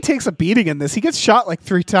Ronnie takes a beating in this. He gets shot like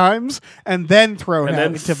 3 times and then thrown out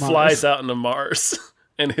into Mars. Flies out into Mars.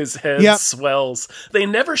 And his head swells. They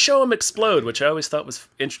never show him explode, which I always thought was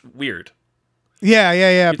weird. Yeah.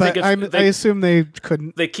 You'd But think I assume they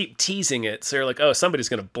couldn't. They keep teasing it, so they're like, "Oh, somebody's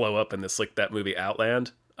gonna blow up in this," like that movie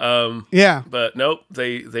Outland. Yeah, but nope.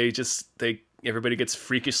 Everybody gets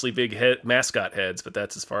freakishly big mascot heads, but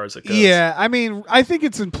that's as far as it goes. Yeah, I mean, I think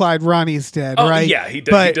it's implied Ronnie's dead, right? Yeah, he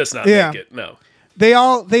does not make it. No. They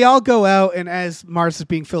all go out, and as Mars is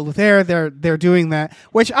being filled with air, they're doing that,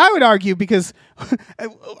 which I would argue because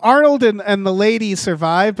Arnold and the lady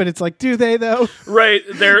survive, but it's like, do they though? Right,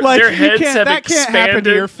 their heads have that expanded. Can't happen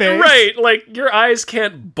to your face. Right, like your eyes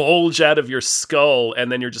can't bulge out of your skull,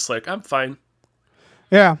 and then you're just like, I'm fine.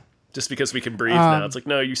 Yeah, just because we can breathe now. It's like,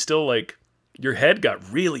 no, you still like your head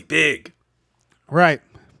got really big. Right,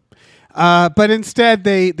 but instead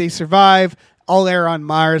they survive. All air on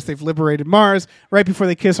Mars. They've liberated Mars. Right before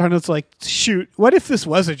they kiss, Arnold's like, shoot, what if this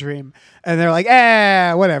was a dream? And they're like,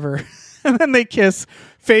 whatever. And then they kiss,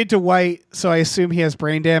 fade to white. So I assume he has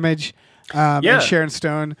brain damage. And Sharon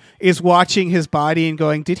Stone is watching his body and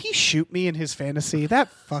going, did he shoot me in his fantasy? That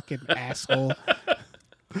fucking asshole.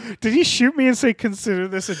 Did he shoot me and say, consider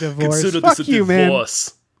this a divorce? Consider Fuck this a you,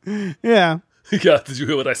 divorce. Man. Yeah. Yeah, did you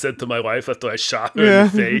hear what I said to my wife after I shot her in the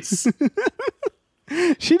face?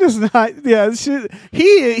 She does not. Yeah,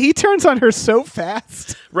 he turns on her so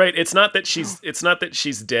fast. Right. It's not that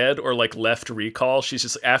she's dead or like left recall. She's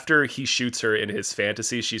just after he shoots her in his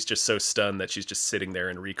fantasy, she's just so stunned that she's just sitting there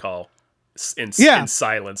in recall in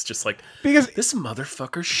silence, just like because this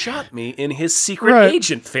motherfucker shot me in his secret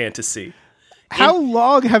agent fantasy. How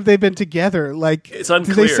long have they been together? Like, it's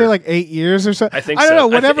unclear. Did they say like 8 years or so? I think I don't know.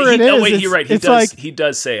 Whatever it is. Oh wait, you're right. He it's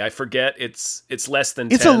does say. I forget. It's less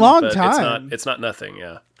than. It's 10, a long but time. It's not nothing.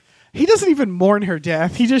 Yeah. He doesn't even mourn her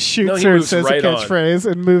death. He just shoots he her and moves says right a catchphrase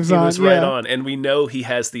and moves on. He moves right on, and we know he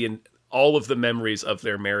has all of the memories of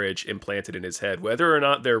their marriage implanted in his head, whether or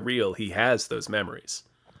not they're real. He has those memories.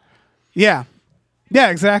 Yeah.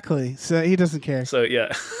 Yeah, exactly. So he doesn't care. So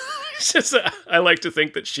yeah, it's just I like to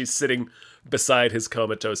think that she's sitting beside his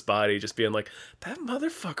comatose body, just being like, "That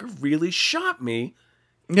motherfucker really shot me."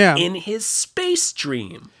 Yeah. In his space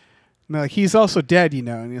dream. No, he's also dead,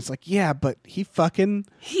 and it's like, yeah, but he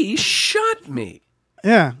shot me.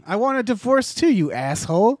 Yeah, I want a divorce too, you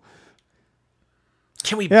asshole.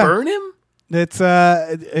 Can we burn him? It's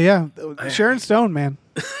Sharon Stone, man.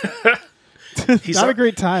 He's not a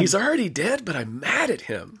great time. He's already dead, but I'm mad at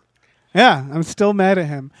him. Yeah, I'm still mad at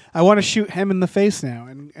him. I want to shoot him in the face now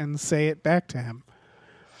and say it back to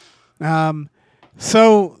him.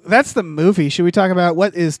 So that's the movie. Should we talk about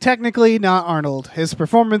what is technically not Arnold? His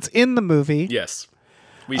performance in the movie. Yes,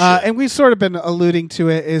 we should. And we've sort of been alluding to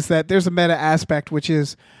it, is that there's a meta aspect, which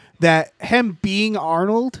is that him being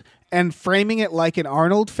Arnold and framing it like an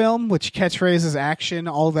Arnold film, which catchphrases, action,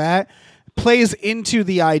 all that, plays into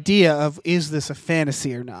the idea of, is this a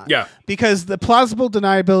fantasy or not? Yeah. Because the plausible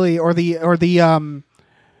deniability or the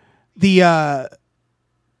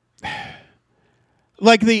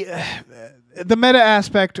meta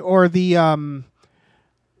aspect or the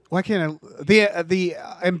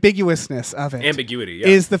ambiguousness of it. Ambiguity,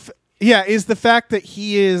 yeah. Is the fact that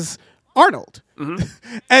he is Arnold.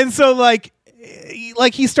 Mm-hmm. And so like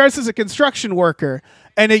he starts as a construction worker,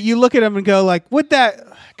 and you look at him and go like,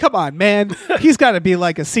 come on, man, he's got to be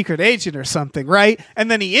like a secret agent or something, right?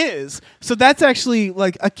 And then he is. So that's actually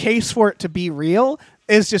like a case for it to be real,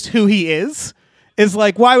 is just who he is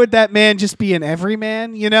like, why would that man just be an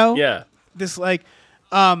everyman, Yeah. This like,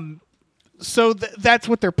 so that's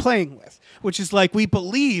what they're playing with, which is like, we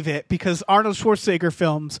believe it because Arnold Schwarzenegger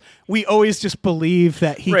films, we always just believe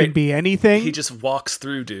that he can be anything. He just walks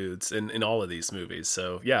through dudes in all of these movies.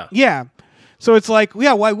 So yeah. Yeah. So it's like,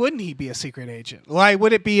 yeah, why wouldn't he be a secret agent? Why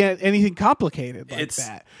would it be anything complicated like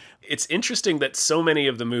that? It's interesting that so many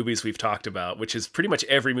of the movies we've talked about, which is pretty much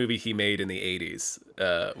every movie he made in the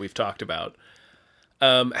 80s, we've talked about,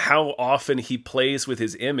 how often he plays with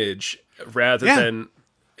his image rather than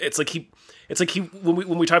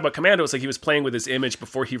when we talk about Commando, it's like he was playing with his image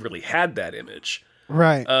before he really had that image.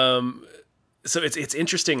 Right. So it's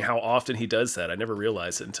interesting how often he does that. I never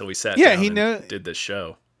realized it until we sat down and did this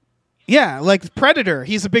show. Yeah, like Predator.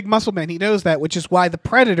 He's a big muscle man. He knows that, which is why the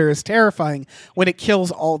Predator is terrifying when it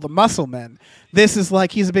kills all the muscle men. This is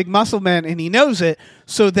like, he's a big muscle man and he knows it.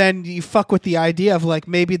 So then you fuck with the idea of like,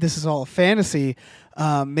 maybe this is all a fantasy.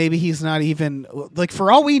 Maybe he's not even like,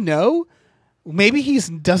 for all we know, maybe he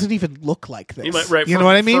doesn't even look like this. You know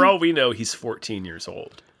what I mean? For all we know, he's 14 years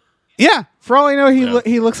old. Yeah, for all I know,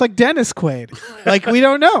 he looks like Dennis Quaid. Like, we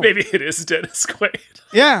don't know. Maybe it is Dennis Quaid.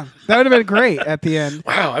 Yeah, that would have been great at the end.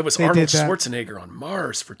 Wow, I was Arnold Schwarzenegger on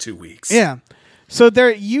Mars for 2 weeks. Yeah, so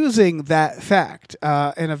they're using that fact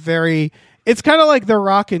in a very. It's kind of like The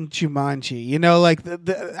Rock and Jumanji. Like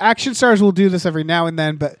the action stars will do this every now and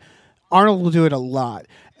then, but Arnold will do it a lot.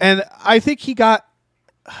 And I think he got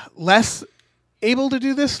less able to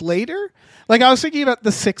do this later. Like, I was thinking about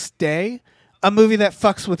The Sixth Day, a movie that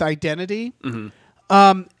fucks with identity. Mm-hmm.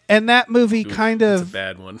 And that movie that's a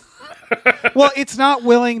bad one. Well, it's not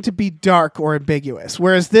willing to be dark or ambiguous,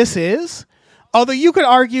 whereas this is. Although you could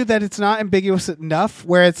argue that it's not ambiguous enough,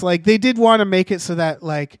 where it's like they did want to make it so that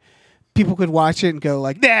like people could watch it and go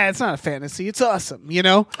like, nah, it's not a fantasy, it's awesome,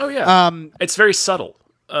 Oh yeah. It's very subtle.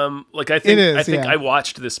 I think I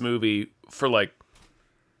watched this movie for like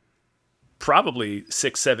probably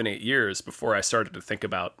 6, 7, 8 years before I started to think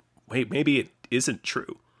about, wait, maybe it isn't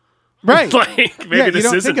true. Right. Maybe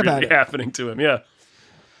this isn't really happening to him. Yeah.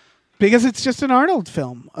 Because it's just an Arnold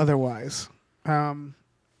film otherwise.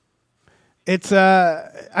 It's I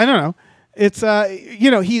don't know. It's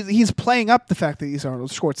he's playing up the fact that he's Arnold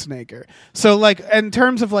Schwarzenegger. So like, in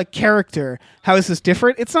terms of like character, how is this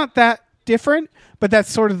different? It's not that different, but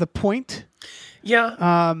that's sort of the point.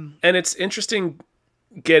 Yeah. And it's interesting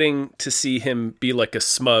getting to see him be like a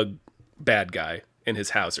smug bad guy in his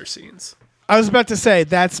Hauser scenes. I was about to say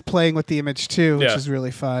that's playing with the image too, which is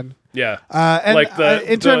really fun. Yeah. And like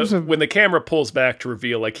in terms of when the camera pulls back to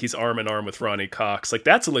reveal like he's arm in arm with Ronnie Cox, like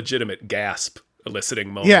that's a legitimate gasp eliciting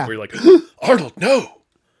moment where you're like, Arnold, no.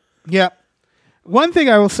 yeah. One thing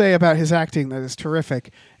I will say about his acting that is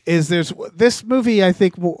terrific is there's this movie, I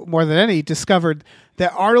think more than any, discovered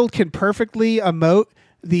that Arnold can perfectly emote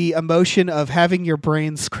the emotion of having your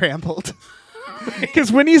brain scrambled.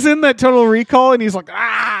 Because when he's in that Total Recall and he's like,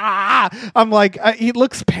 I'm like, he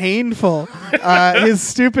looks painful. His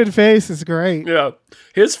stupid face is great. Yeah.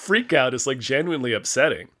 His freak out is like genuinely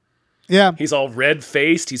upsetting. Yeah. He's all red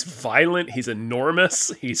faced. He's violent. He's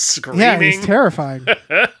enormous. He's screaming. Yeah, he's terrifying.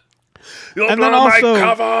 Look And then on my also-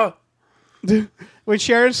 cover. When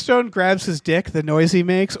Sharon Stone grabs his dick, the noise he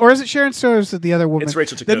makes, or is it Sharon Stone or is it the other woman? It's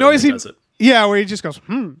Rachel The Dakota noise that he does it. Yeah, where he just goes,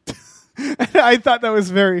 I thought that was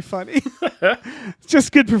very funny.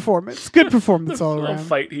 Just good performance. Good performance all Little around.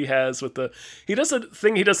 fight he has with he does a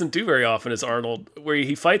thing he doesn't do very often as Arnold, where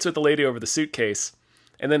he fights with the lady over the suitcase,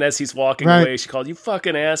 and then as he's walking Right. away, she calls, "You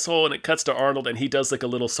fucking asshole," and it cuts to Arnold, and he does like a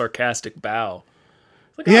little sarcastic bow.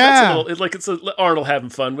 Like, oh, Yeah. that's a little, it's Arnold having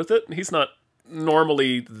fun with it. He's not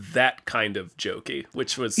normally that kind of jokey,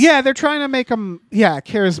 which was Yeah, they're trying to make him,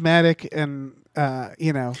 charismatic and,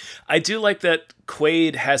 I do like that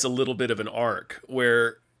Quaid has a little bit of an arc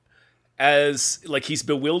where as like he's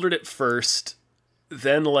bewildered at first,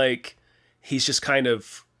 then like he's just kind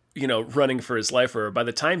of, running for his life, or by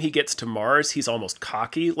the time he gets to Mars, he's almost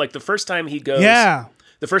cocky. Like the first time he goes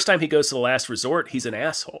to the last resort, he's an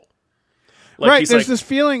asshole. Like, right, he's there's like, this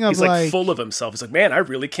feeling of he's like full of himself. He's like, man, I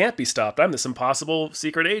really can't be stopped. I'm this impossible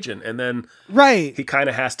secret agent. And then right. he kind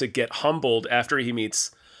of has to get humbled after he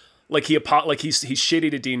meets, like he's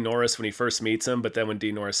shitty to Dean Norris when he first meets him, but then when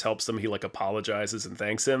Dean Norris helps him, he like apologizes and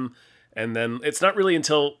thanks him. And then it's not really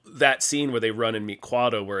until that scene where they run and meet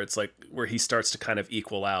Quado where it's like where he starts to kind of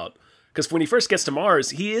equal out. Because when he first gets to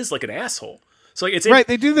Mars, he is like an asshole. So it's Right,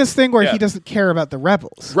 they do this thing where Yeah. he doesn't care about the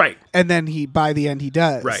rebels. Right. And then by the end he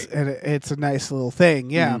does. Right. And it's a nice little thing,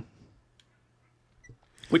 yeah.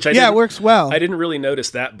 Which I It works well. I didn't really notice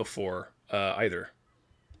that before either.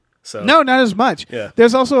 So No, not as much. Yeah.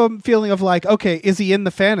 There's also a feeling of like, okay, is he in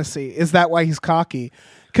the fantasy? Is that why he's cocky?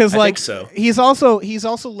 Because I like think so. he's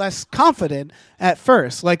also less confident at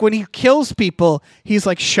first. Like when he kills people, he's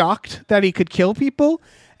like shocked that he could kill people.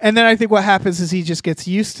 And then I think what happens is he just gets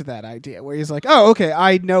used to that idea where he's like, oh, okay,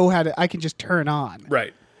 I can just turn on.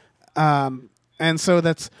 Right. And so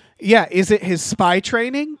is it his spy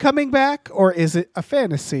training coming back or is it a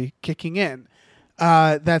fantasy kicking in?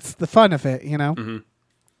 That's the fun of it, Mm-hmm.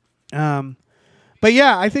 But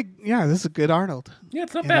yeah, I think this is a good Arnold. Yeah,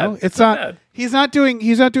 it's not You bad. know? It's not bad. He's not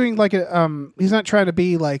doing like he's not trying to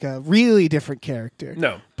be like a really different character.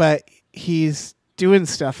 No. But he's doing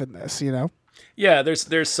stuff in this, Yeah,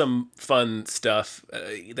 there's some fun stuff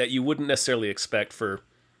that you wouldn't necessarily expect for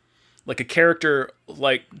like a character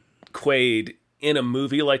like Quaid in a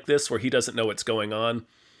movie like this where he doesn't know what's going on.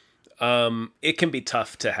 It can be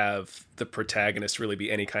tough to have the protagonist really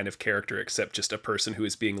be any kind of character except just a person who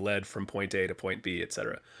is being led from point A to point B,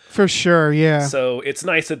 etc. For sure, yeah. So it's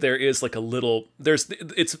nice that there is like a little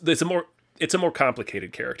it's a more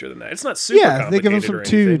complicated character than that. It's not super complicated. They give him some or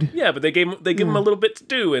anything. tude. Yeah, but they give him a little bit to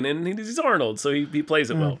do, and he's Arnold, so he plays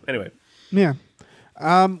it well. Anyway. Yeah.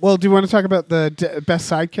 Well, do you want to talk about the best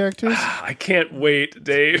side characters? I can't wait,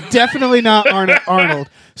 Dave. Definitely not Arnold.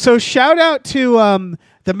 So shout out to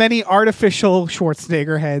the many artificial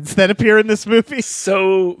Schwarzenegger heads that appear in this movie.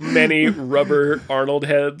 So many rubber Arnold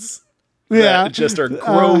heads Yeah. that just are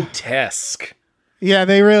grotesque. Yeah,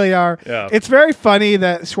 they really are. Yeah. It's very funny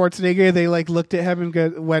that Schwarzenegger, they like looked at him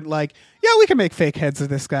and went like, yeah, we can make fake heads of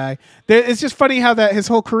this guy. It's just funny how that his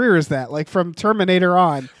whole career is that, like from Terminator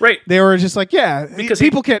on. Right. They were just like, yeah, Because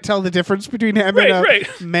people can't tell the difference between him and a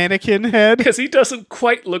mannequin head. Because he doesn't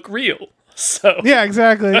quite look real. So Yeah,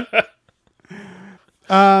 exactly.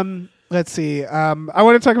 Let's see. I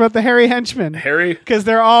want to talk about the hairy henchmen. Harry. Because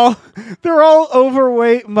they're all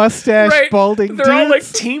overweight, mustache, balding They're all like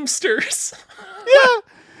dudes. teamsters. Yeah,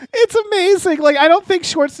 it's amazing. Like I don't think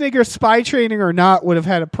Schwarzenegger, spy training or not, would have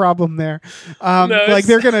had a problem there. Like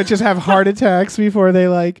they're gonna just have heart attacks before they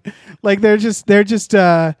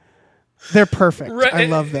they're perfect. Right. I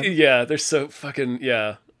love them. Yeah, they're so fucking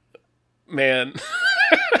man.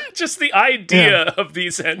 Just the idea of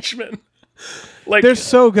these henchmen. Like They're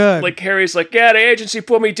so good. Like Harry's like, yeah, the agency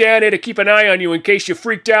put me down here to keep an eye on you in case you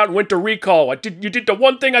freaked out and went to recall. You did the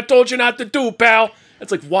one thing I told you not to do, pal.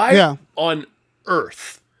 It's like, why on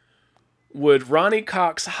earth would Ronnie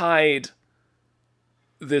Cox hide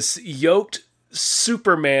this yoked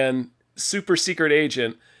Superman, super secret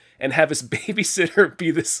agent, and have his babysitter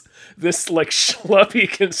be this like schlubby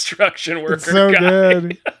construction worker. It's so guy.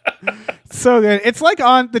 good. So good. It's like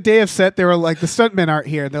on the day of set, they were like, the stuntmen aren't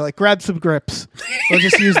here. They're like, grab some grips. We'll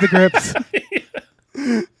just use the grips.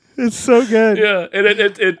 It's so good. Yeah, and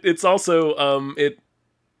it's also it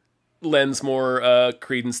lends more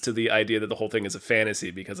credence to the idea that the whole thing is a fantasy,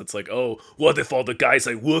 because it's like, oh, what if all the guys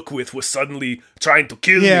I work with were suddenly trying to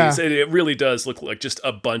kill me? And it really does look like just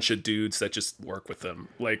a bunch of dudes that just work with them.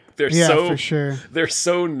 Like they're for sure. They're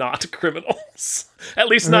so not criminals. At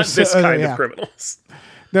least not this kind of criminals.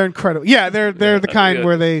 They're incredible. Yeah, they're the kind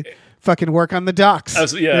where they fucking work on the docks.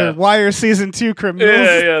 They're Wire season 2 criminals.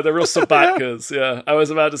 Yeah, they're real sabatkas. Yeah, I was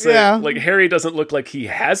about to say, like, Harry doesn't look like he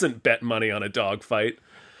hasn't bet money on a dog fight.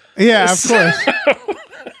 Yeah, of course.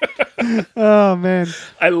 Oh man,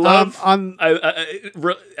 I love.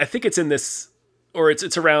 I think it's in this, or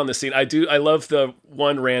it's around the scene. I love the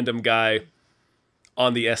one random guy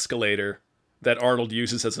on the escalator that Arnold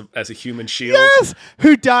uses as a human shield. Yes,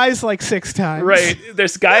 who dies like 6 times. Right.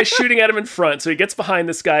 There's guys shooting at him in front, so he gets behind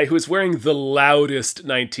this guy who is wearing the loudest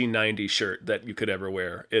 1990 shirt that you could ever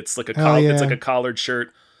wear. It's like it's like a collared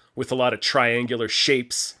shirt with a lot of triangular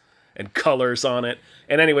shapes and colors on it.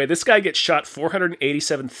 And anyway, this guy gets shot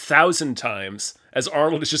 487,000 times as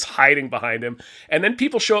Arnold is just hiding behind him. And then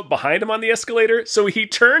people show up behind him on the escalator, so he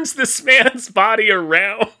turns this man's body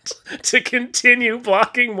around to continue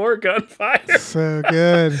blocking more gunfire. So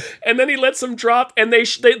good. And then he lets him drop, and they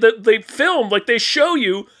film, like they show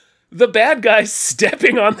you the bad guys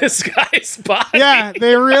stepping on this guy's body. Yeah,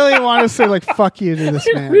 they really want to say, like, fuck you to this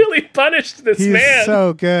man. They really punished this man. He's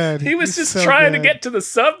so good. He was just trying to get to the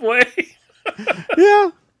subway. Yeah.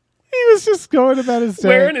 He was just going about his day.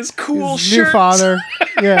 Wearing his cool shirt. New father.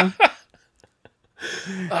 Yeah.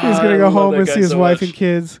 He's going to go home and see his wife and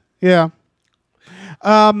kids. Yeah.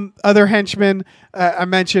 Other henchmen, I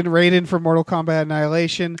mentioned Raiden from Mortal Kombat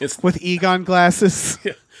Annihilation with Egon glasses.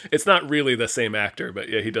 Yeah. It's not really the same actor, but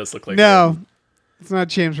yeah, he does look like No, it's not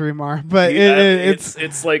James Remar, but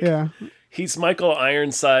it's like he's Michael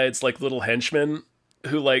Ironside's like little henchman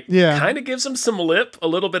who kind of gives him some lip, a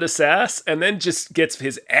little bit of sass, and then just gets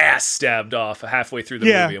his ass stabbed off halfway through the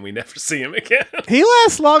movie, and we never see him again. He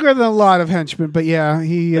lasts longer than a lot of henchmen, but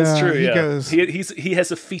that's true. He goes. He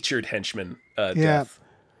has a featured henchman death.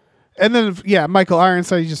 And then, Michael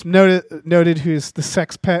Ironside, you just noted who's the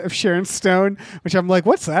sex pet of Sharon Stone, which I'm like,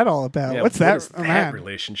 what's that all about? Yeah, what's what is that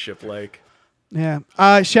relationship like? Yeah.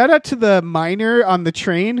 Shout out to the miner on the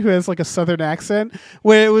train who has like a southern accent,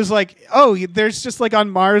 where it was like, oh, there's just like on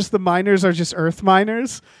Mars, the miners are just Earth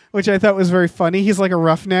miners, which I thought was very funny. He's like a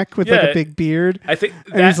roughneck with like a big beard. I think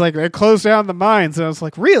and he's like, they closed down the mines. And I was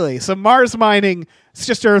like, really? So Mars mining, it's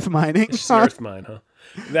just Earth mining. It's just Earth mine, huh?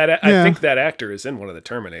 I think that actor is in one of the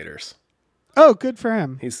Terminators. Oh, good for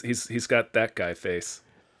him. He's got that guy face.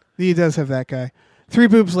 He does have that guy. Three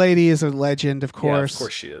Boobs Lady is a legend, of course. Yeah, of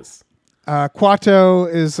course she is.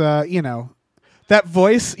 Quato is, that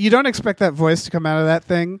voice. You don't expect that voice to come out of that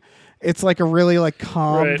thing. It's like a really like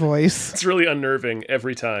calm voice. It's really unnerving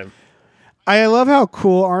every time. I love how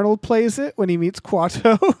cool Arnold plays it when he meets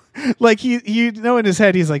Quato. Like in his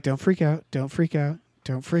head, he's like, "Don't freak out, don't freak out,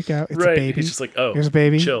 don't freak out. It's a baby." He's just like, "Oh, here's a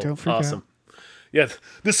baby. Chill. Don't freak Awesome. out." Yeah,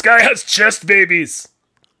 this guy has chest babies.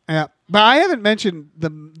 Yeah, but I haven't mentioned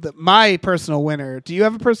my personal winner. Do you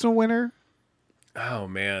have a personal winner? Oh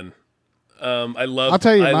man, I love. I'll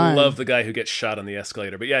tell you, I love the guy who gets shot on the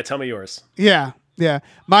escalator. But yeah, tell me yours. Yeah.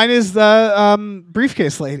 Mine is the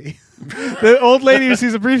briefcase lady. The old lady who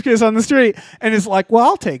sees a briefcase on the street and is like, "Well,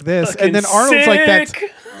 I'll take this." Fucking and then Arnold's like, "That's."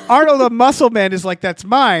 Arnold, the muscle man, is like, "That's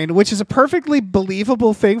mine," which is a perfectly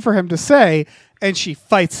believable thing for him to say, and she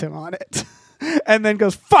fights him on it. And then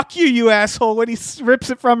goes, "Fuck you, you asshole," when he rips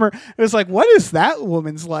it from her. It was like, what is that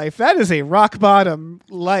woman's life? That is a rock bottom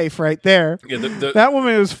life right there. Yeah, that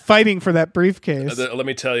woman was fighting for that briefcase. Let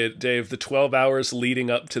me tell you, Dave, the 12 hours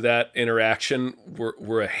leading up to that interaction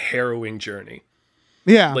were a harrowing journey.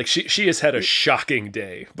 Yeah. Like she has had a shocking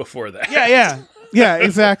day before that. Yeah,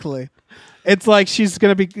 exactly. It's like she's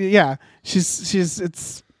going to be, she's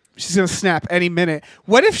going to snap any minute.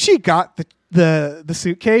 What if she got the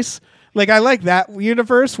suitcase? Like, I like that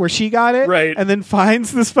universe where she got it, right, and then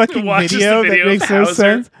finds this fucking video that makes no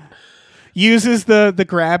sense. Uses the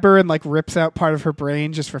grabber and like rips out part of her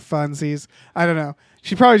brain just for funsies. I don't know.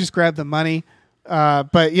 She probably just grabbed the money.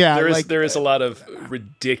 But yeah, there is a lot of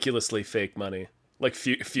ridiculously fake money, like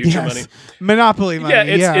future money, Monopoly money.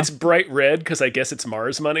 Yeah, it's bright red because I guess it's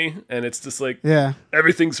Mars money, and it's just like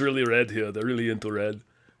everything's really red here. They're really into red.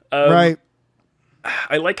 Right.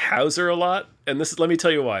 I like Hauser a lot, and let me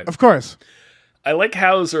tell you why. Of course. I like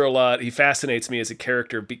Hauser a lot. He fascinates me as a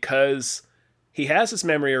character because he has his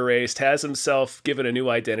memory erased, has himself given a new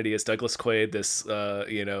identity as Douglas Quaid, this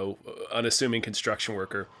unassuming construction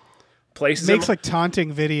worker. Makes like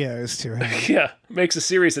taunting videos to him. Yeah, makes a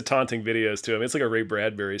series of taunting videos to him. It's like a Ray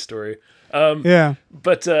Bradbury story. Yeah.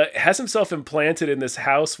 But has himself implanted in this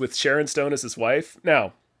house with Sharon Stone as his wife.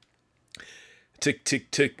 Now,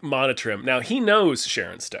 to monitor him. Now, he knows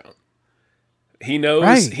Sharon Stone. He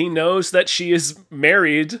knows that she is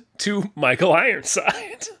married to Michael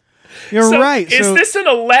Ironside. You're right. Is this an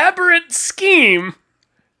elaborate scheme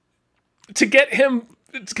to get him...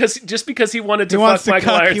 because he wanted to fuck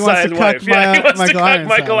Michael Ironside's wife. He wants to cuck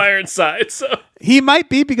Michael Ironside. So he might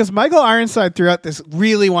be, because Michael Ironside throughout this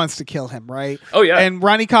really wants to kill him, right? Oh, yeah. And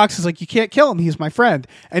Ronnie Cox is like, you can't kill him. He's my friend.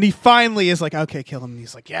 And he finally is like, okay, kill him. And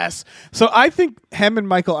he's like, yes. So I think him and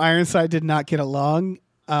Michael Ironside did not get along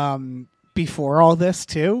before all this,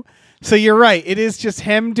 too. So you're right. It is just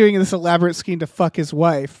him doing this elaborate scheme to fuck his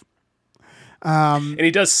wife. And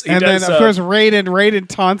he does. Then, of course, Raiden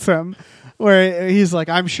taunts him. Where he's like,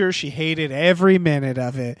 I'm sure she hated every minute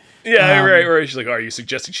of it. Yeah, right. Where she's like, are you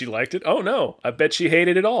suggesting she liked it? Oh, no. I bet she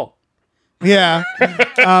hated it all. Yeah.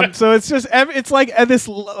 So it's just, it's like this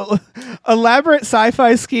elaborate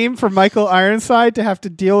sci-fi scheme for Michael Ironside to have to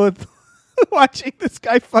deal with watching this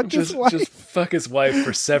guy fuck his wife. Just fuck his wife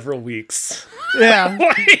for several weeks. Yeah.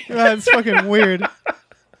 That's fucking weird.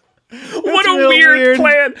 What a weird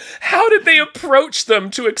plan. How did they approach them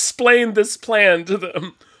to explain this plan to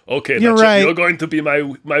them? Okay, you're right. You're going to be my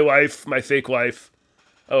wife, my fake wife.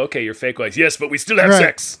 Oh, okay, your fake wife. Yes, but we still have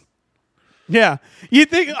sex. Yeah. You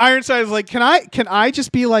think Ironside's like, can I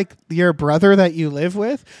just be like your brother that you live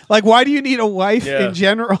with? Like, why do you need a wife in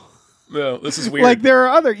general? No, this is weird. Like, there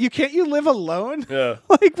are can't you live alone? Yeah.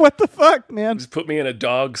 Like, what the fuck, man? Just put me in a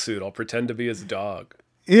dog suit. I'll pretend to be his dog.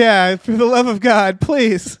 Yeah, for the love of God,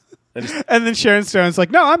 please. And then Sharon Stone's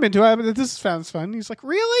like, no, I'm into it. This sounds fun. He's like,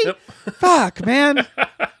 really? Yep. Fuck, man.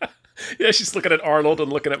 Yeah, she's looking at Arnold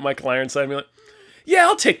and looking at Michael Ironside and being like, yeah,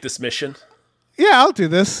 I'll take this mission. Yeah, I'll do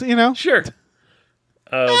this, Sure.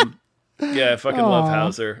 Yeah, I fucking love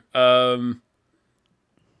Hauser.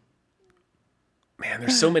 Man,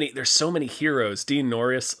 there's so many heroes. Dean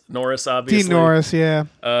Norris, obviously. Dean Norris, yeah.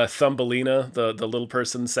 Thumbelina, the little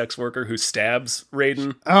person sex worker who stabs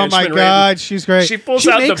Raiden. Oh my God, she's great. She pulls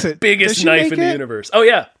out the biggest knife in the universe. Oh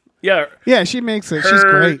yeah. Yeah. Yeah, she makes it. She's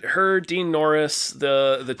great. Her, Dean Norris,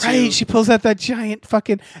 the two. Right, she pulls out that giant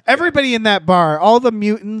fucking everybody in that bar, all the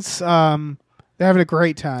mutants, they're having a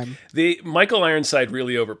great time. The Michael Ironside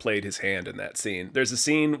really overplayed his hand in that scene. There's a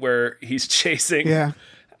scene where he's chasing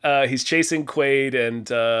Quaid and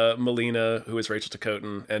Melina, who is Rachel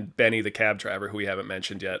Ticotin, and Benny, the cab driver, who we haven't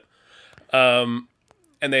mentioned yet.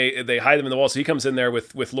 And they hide them in the wall. So he comes in there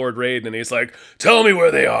with Lord Raiden, and he's like, "Tell me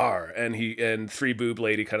where they are." And Three Boob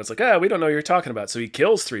Lady kind of is like, "We don't know what you're talking about." So he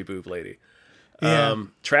kills Three Boob Lady. Yeah.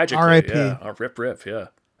 Tragically. R.I.P. Yeah. Rip. Yeah.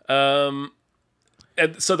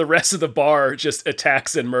 And so the rest of the bar just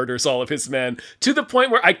attacks and murders all of his men to the point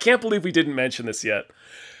where I can't believe we didn't mention this yet.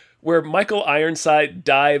 Where Michael Ironside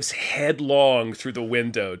dives headlong through the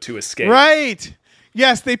window to escape. Right.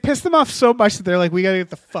 Yes, they piss them off so much that they're like, we gotta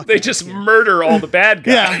get the fuck They out just of here. murder all the bad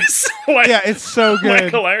guys. Yeah, it's so good.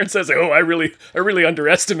 Michael Ironside's like, I really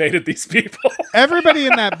underestimated these people. Everybody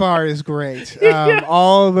in that bar is great.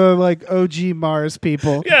 All the like OG Mars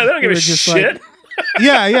people. Yeah, they don't give a shit. Like,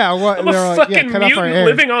 yeah. I'm a fucking mutant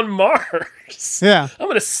living on Mars. Yeah. I'm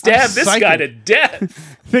gonna stab this guy to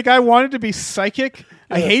death. Think I wanted to be psychic?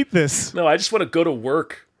 I hate this. No, I just want to go to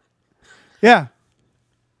work. Yeah.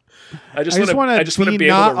 I just want to be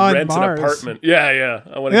able to rent an apartment. Yeah.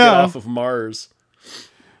 I want to get off of Mars.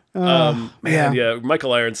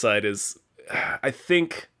 Michael Ironside is, I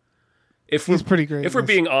think, he's pretty great. If we're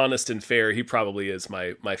being honest and fair, he probably is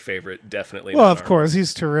my favorite. Definitely. Well, of course,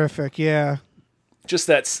 he's terrific. Yeah. Just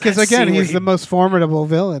that because again, he's the most formidable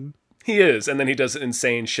villain. He is, and then he does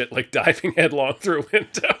insane shit like diving headlong through a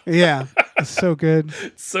window. Yeah, it's so good.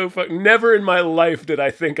 So never in my life did I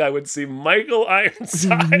think I would see Michael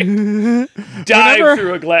Ironside dive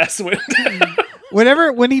through a glass window.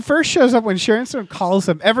 When he first shows up, when Sharon Stone calls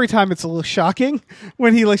him, every time it's a little shocking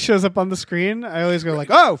when he like shows up on the screen. I always go like,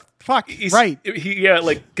 "Oh, fuck!" Because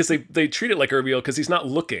they treat it like a reveal because he's not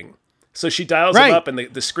looking. So she dials him up, and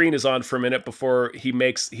the screen is on for a minute before he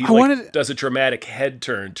does a dramatic head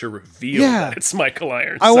turn to reveal that it's Michael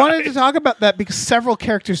Ironside. I wanted to talk about that because several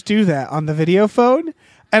characters do that on the video phone,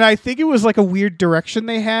 and I think it was like a weird direction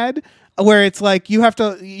they had where it's like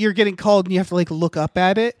you're getting called and you have to like look up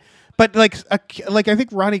at it. But like I think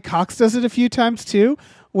Ronnie Cox does it a few times too,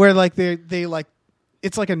 where like they like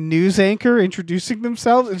it's like a news anchor introducing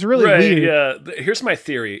themselves. It's really Right, weird. yeah. Here's my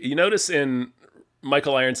theory. You notice in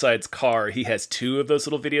Michael Ironside's car, he has 2 of those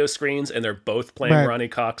little video screens, and they're both playing Right. Ronnie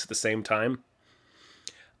Cox at the same time.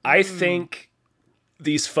 I think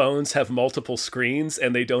these phones have multiple screens,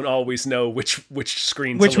 and they don't always know which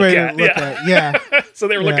screen Which to look way at. to look at? Yeah, So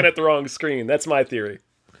they were looking Yeah. at the wrong screen. That's my theory.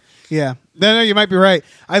 yeah. No, you might be right.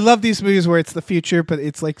 I love these movies where it's the future, but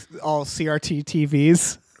it's like all CRT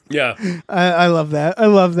TVs. Yeah, I love that. I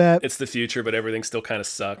love that. it's the future, but everything still kind of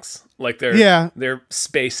sucks. Like Yeah. their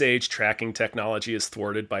space age tracking technology is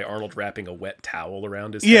thwarted by Arnold wrapping a wet towel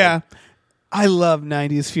around his Yeah. head. I love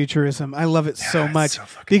 90s futurism. I love it so it's much so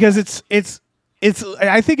fucking because it's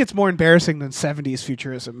I think it's more embarrassing than 70s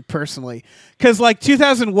futurism personally. Cuz like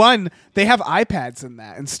 2001 they have iPads in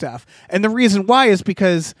that and stuff. And the reason why is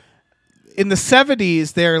because in the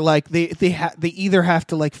 70s they're like they either have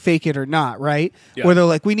to like fake it or not, right? Yeah. Where they're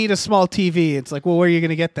like we need a small TV. It's like, well, where are you going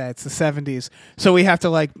to get that? It's the 70s. So we have to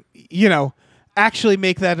like, actually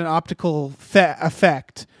make that an optical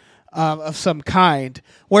effect. Of some kind.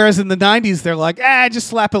 Whereas in the 90s, they're like, just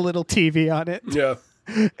slap a little TV on it. Yeah.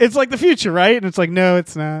 It's like the future, right? And it's like, no,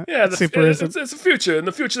 it's not. Yeah, It's superism. it's the future. In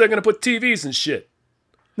the future, they're going to put TVs and shit.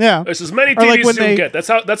 Yeah. There's as many Or like TVs when as you they- can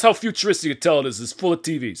get. That's how futuristic you tell it is. It's full of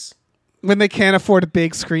TVs. When they can't afford a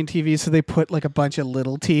big screen TV, so they put like a bunch of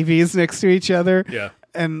little TVs next to each other. Yeah.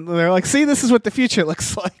 And they're like, see, this is what the future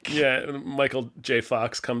looks like. Yeah, and Michael J.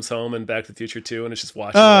 Fox comes home in Back to the Future 2 and is just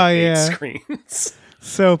watching Oh, 8 yeah. screens.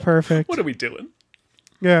 So perfect. What are we doing?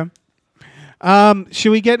 Yeah.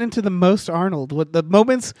 Should we get into the most Arnold? What the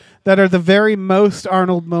moments that are the very most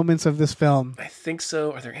Arnold moments of this film? I think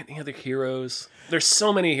so. Are there any other heroes? There's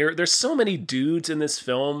so many heroes. There's so many dudes in this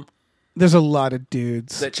film There's a lot of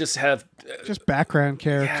dudes. that just have Just background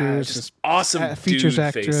characters. just awesome features dude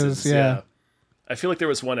extras. faces. Yeah. I feel like there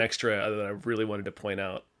was one extra that I really wanted to point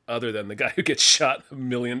out, other than the guy who gets shot a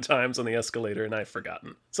million times on the escalator, and I've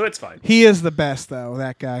forgotten. So it's fine. He is the best, though,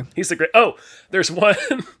 that guy. He's the great. Oh, there's one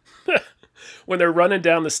when they're running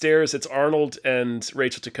down the stairs. It's Arnold and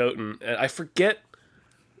Rachel Ticotin, and I forget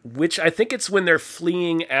which. I think it's when they're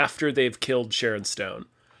fleeing after they've killed Sharon Stone.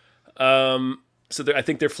 I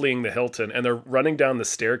think they're fleeing the Hilton, and they're running down the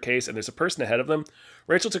staircase, and there's a person ahead of them.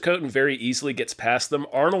 Rachel Ticotin very easily gets past them.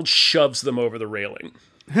 Arnold shoves them over the railing.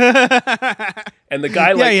 And the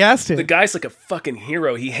guy, Yeah, he has to. the guy's like a fucking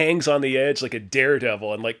hero. He hangs on the edge like a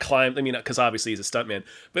daredevil and like climbs. I mean, because obviously he's a stuntman,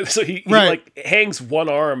 but so he Right. like hangs one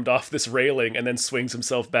armed off this railing and then swings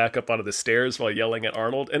himself back up onto the stairs while yelling at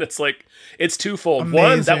Arnold. And it's like, it's twofold.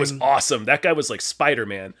 One, that was Amazing. awesome. That guy was like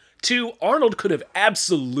Spider-Man. Two, Arnold could have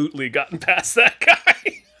absolutely gotten past that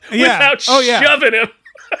guy Yeah. without Oh, yeah. shoving him.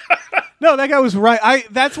 No, that guy was right.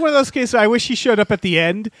 That's one of those cases I wish he showed up at the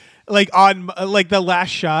end, like on like the last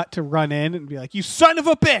shot to run in and be like, "You son of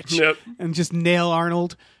a bitch," Yep. and just nail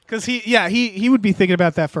Arnold. Because he would be thinking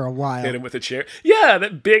about that for a while. Hit him with a chair. Yeah,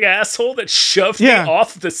 that big asshole that shoved Yeah. me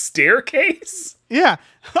off the staircase. Yeah,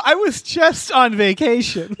 I was just on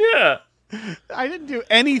vacation. Yeah. I didn't do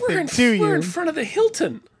anything to We're you. in front of the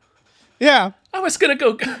Hilton. Yeah, I was gonna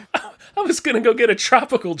go get a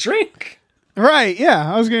tropical drink. right.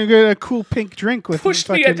 Yeah, I was gonna get a cool pink drink with Pushed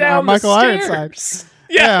me fucking, down Michael the Ironside. stairs.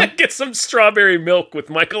 Yeah, Yeah. get some strawberry milk with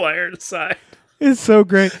Michael Ironside. It's so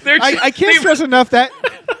great. They're ju- I can't they- stress enough that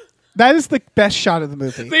that is the best shot of the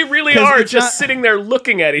movie. They really 'Cause are it's just not- sitting there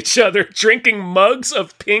looking at each other, drinking mugs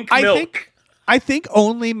of pink milk. I think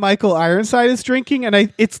only Michael Ironside is drinking,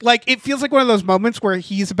 and it's like it feels like one of those moments where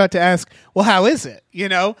he's about to ask, "Well, how is it?" You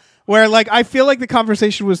know, where like I feel like the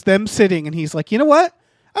conversation was them sitting, and he's like, "You know what?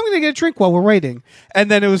 I'm gonna get a drink while we're waiting," and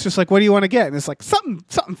then it was just like, "What do you want to get?" And it's like something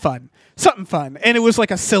fun, and it was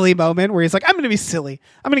like a silly moment where he's like, "I'm gonna be silly.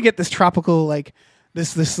 I'm gonna get this tropical like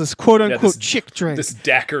this quote unquote this- chick drink." This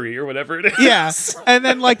daiquiri or whatever it is. Yeah, and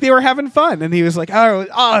then like they were having fun, and he was like, "Oh,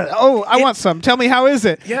 I want some. Tell me how is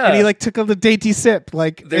it?" Yeah. and he like took a dainty sip,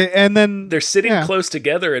 like, and then They're sitting yeah. close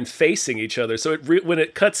together and facing each other. So when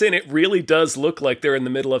it cuts in, it really does look like they're in the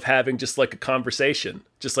middle of having just like a conversation,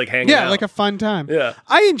 just like hanging out. Yeah, like a fun time. Yeah.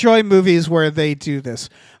 I enjoy movies where they do this.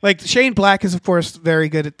 Like Shane Black is, of course, very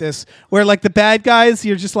good at this. Where like the bad guys,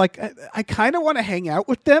 you're just like, I kind of want to hang out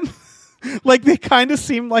with them. Like they kind of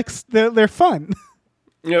seem like they're fun.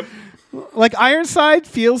 Yep. Like Ironside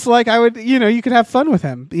feels like I would, you could have fun with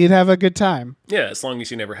him. You'd have a good time. Yeah, as long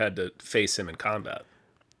as you never had to face him in combat.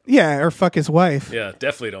 Yeah, or fuck his wife. Yeah,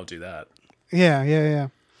 definitely don't do that. Yeah.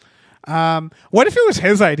 What if it was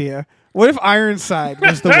his idea? What if Ironside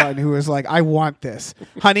was the one who was like, I want this.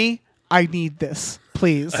 Honey, I need this.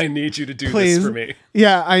 Please. I need you to do Please. this for me.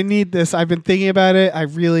 Yeah, I need this. I've been thinking about it. I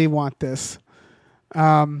really want this.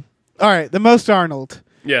 All right, the most Arnold.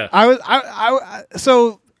 Yeah.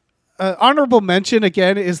 Honorable mention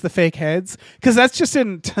again is the fake heads, because that's just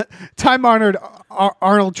in time-honored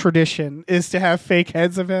Arnold tradition is to have fake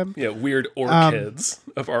heads of him. Yeah, weird orc heads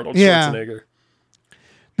of Arnold Schwarzenegger.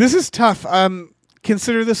 This is tough.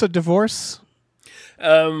 Consider this a divorce?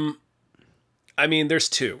 I mean, there's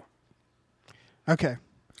two. Okay.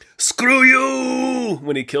 Screw you!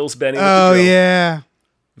 When he kills Benny with the Oh, drill. yeah.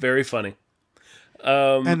 Very funny.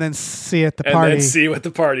 And then see you at the And party. then see you at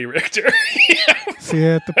the party, Richter. See you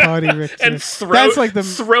at the party, Richter. And that's like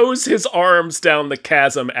throws his arms down the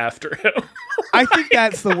chasm after him. I think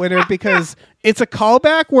that's the winner because it's a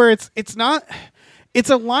callback where it's not.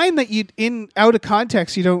 It's a line that out of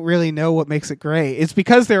context you don't really know what makes it great. It's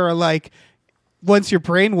because they were like, once you're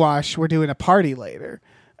brainwashed, we're doing a party later.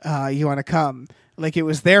 You want to come? Like it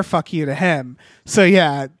was their fuck you to him. So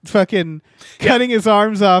yeah, fucking cutting his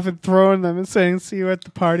arms off and throwing them and saying "see you at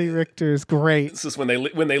the party, Richter" is great. This is when they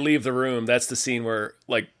leave the room. That's the scene where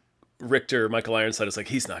like Michael Ironside is like,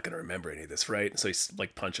 he's not going to remember any of this, right? And so he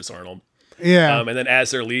like punches Arnold. Yeah. And then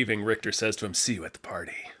as they're leaving, Richter says to him, "See you at the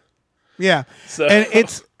party." Yeah. So and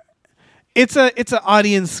it's an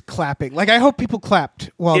audience clapping. Like I hope people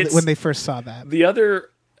clapped when they first saw that. The other.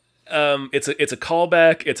 It's a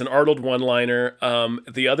callback. It's an Arnold one-liner.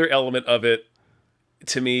 The other element of it,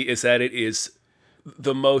 to me, is that it is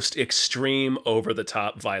the most extreme,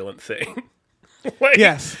 over-the-top, violent thing. Like,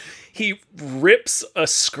 yes, he rips a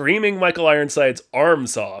screaming Michael Ironside's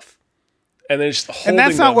arms off, and then just holding and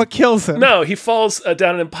that's not them. what kills him. No, he falls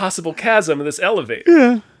down an impossible chasm in this elevator.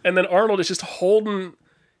 Yeah, and then Arnold is just holding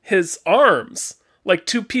his arms. Like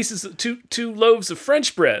two loaves of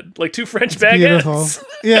French bread, like two French baguettes. Beautiful.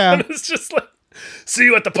 Yeah, and it's just like, see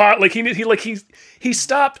you at the pot. Like he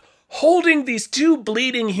stopped holding these two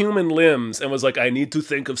bleeding human limbs and was like, I need to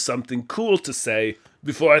think of something cool to say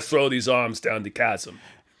before I throw these arms down the chasm.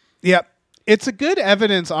 Yep. It's a good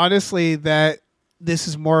evidence, honestly, that this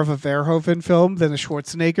is more of a Verhoeven film than a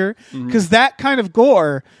Schwarzenegger, because that kind of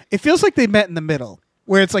gore, it feels like they met in the middle,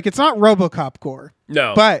 where it's like it's not RoboCop gore,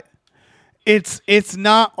 No, but it's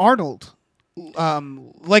not Arnold.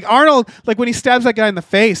 Like Arnold, like when he stabs that guy in the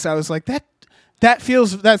face, I was like,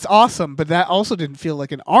 that's awesome, but that also didn't feel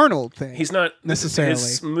like an Arnold thing. he's not necessarily.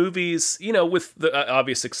 His movies, with the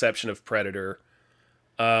obvious exception of Predator,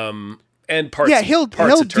 and parts. Yeah, he'll of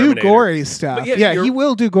do Terminator. gory stuff. But Yeah, he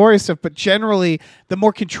will do gory stuff, but generally, the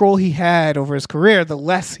more control he had over his career, the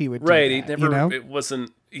less he would. Right, do that, he never. It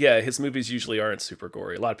wasn't. Yeah, his movies usually aren't super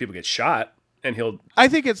gory. A lot of people get shot, and he'll I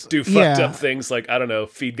think it's do fucked up things like, I don't know,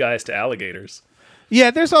 feed guys to alligators.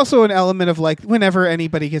 Yeah, there's also an element of like whenever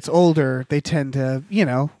anybody gets older, they tend to,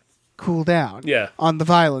 cool down on the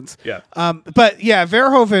violence. Yeah. But yeah,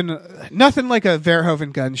 Verhoeven, nothing like a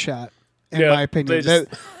Verhoeven gunshot, in my opinion.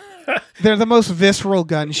 They're the most visceral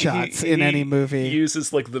gunshots in any movie. He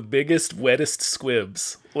uses like the biggest, wettest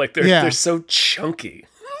squibs. Like they're so chunky.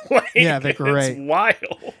 Like, yeah, they're great. It's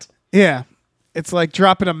wild. Yeah. It's like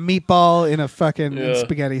dropping a meatball in a fucking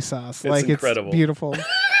spaghetti sauce. Like incredible. It's beautiful.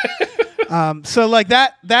 So like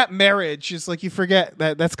that marriage is like, you forget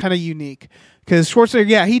that's kind of unique, because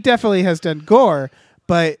Schwarzenegger, he definitely has done gore,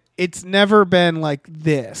 but it's never been like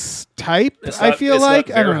this type. I feel like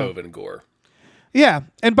not Verhoeven gore. Yeah,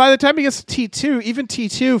 and by the time he gets to T2, even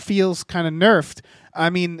T2 feels kind of nerfed. I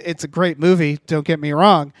mean, it's a great movie. Don't get me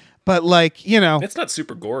wrong, but like it's not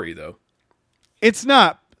super gory though. It's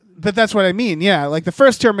not. But that's what I mean. Yeah, like the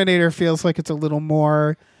first Terminator feels like it's a little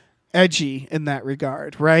more edgy in that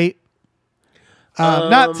regard, right?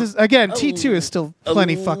 T2 is still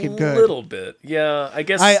plenty fucking good. A little bit, yeah. I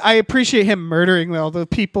guess I appreciate him murdering all the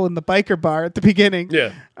people in the biker bar at the beginning.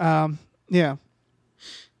 Yeah. Yeah.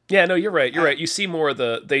 Yeah, no, you're right. You're right. You see more of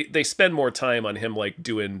they spend more time on him like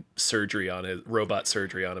doing surgery on his robot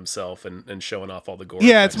surgery on himself and showing off all the gore.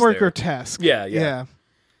 Yeah, it's more there. grotesque. Yeah.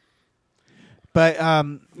 But I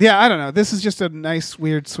don't know. This is just a nice,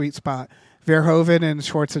 weird, sweet spot. Verhoeven and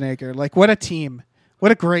Schwarzenegger. Like, what a team.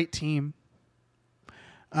 What a great team.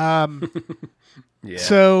 Yeah.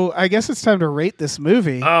 So I guess it's time to rate this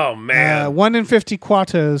movie. Oh man. 1 in 50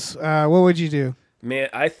 Quatos. What would you do? Man,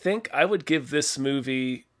 I think I would give this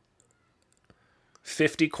movie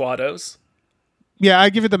 50 Quatos. Yeah, I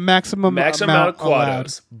give it the maximum amount of Quatos,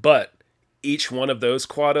 allowed. but each one of those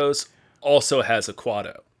Quatos also has a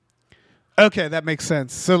Quato. Okay, that makes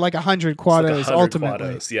sense. So like 100 Quatos, like 100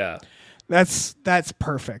 ultimately. Quatos, yeah. That's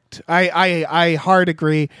perfect. I hard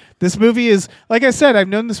agree. This movie is, like I said, I've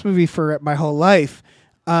known this movie for my whole life.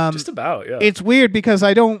 Just about, yeah. It's weird because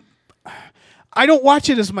I I don't watch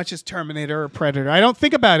it as much as Terminator or Predator. I don't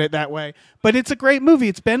think about it that way. But it's a great movie.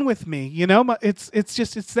 It's been with me. You know, it's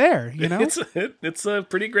there. You know, it's a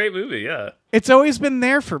pretty great movie. Yeah, it's always been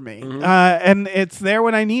there for me, and it's there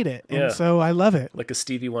when I need it, and so I love it. Like a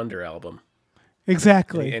Stevie Wonder album.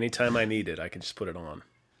 Exactly. Anytime I need it, I can just put it on.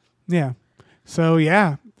 Yeah. So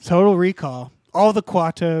yeah, Total Recall. All the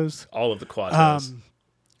Quatos. All of the Quatos.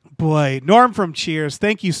 Boy, Norm from Cheers,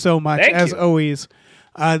 thank you so much. Thank as you. always.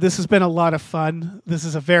 This has been a lot of fun. This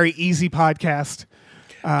is a very easy podcast.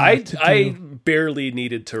 I barely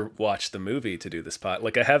needed to watch the movie to do this pod.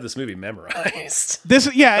 Like I have this movie memorized.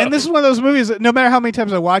 And this is one of those movies that no matter how many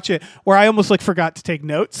times I watch it, where I almost like forgot to take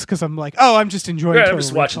notes because I'm like, oh, I'm just enjoying. Yeah, Total I'm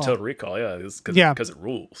just Recall. watching Total Recall. Yeah, because it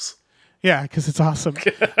rules. Yeah, because it's awesome.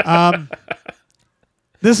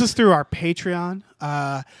 This is through our Patreon.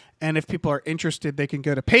 And if people are interested, they can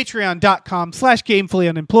go to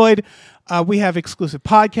patreon.com/gamefullyunemployed. We have exclusive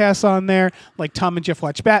podcasts on there, like Tom and Jeff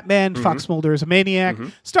Watch Batman, Fox Mulder is a Maniac,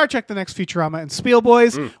 Star Trek The Next Futurama, and Spiel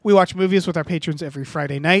Boys. We watch movies with our patrons every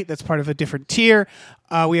Friday night. That's part of a different tier.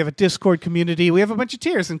 We have a Discord community. We have a bunch of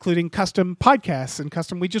tiers, including custom podcasts and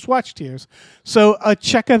custom We Just Watched tiers. So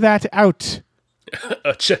check that out.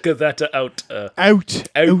 Check that out.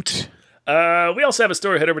 Out. We also have a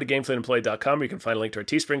store. Head over to GameFlyUnemployed.com where you can find a link to our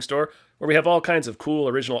Teespring store where we have all kinds of cool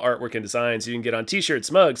original artwork and designs you can get on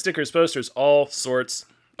t-shirts, mugs, stickers, posters, all sorts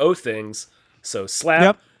of things. So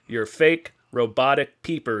slap your fake robotic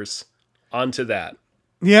peepers onto that.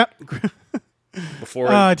 Yep. Before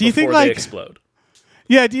think they like explode.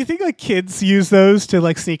 Yeah, do you think like kids use those to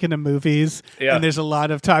like sneak into movies? Yeah. And there's a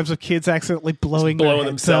lot of times with kids accidentally blowing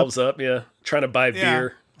themselves up. Yeah. Trying to buy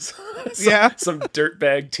beer. Some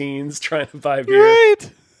dirtbag teens trying to buy beer.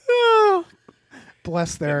 Right. Oh.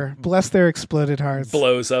 Bless their exploded hearts.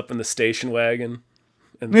 Blows up in the station wagon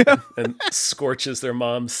and scorches their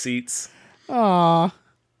mom's seats. Aw.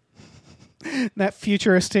 That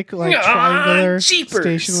futuristic like triangular jeepers.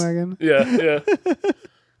 station wagon. Yeah.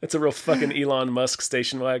 It's a real fucking Elon Musk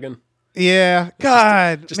station wagon. Yeah.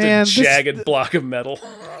 God, just man. a jagged block of metal.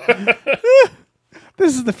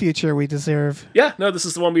 This is the future we deserve. Yeah, no, this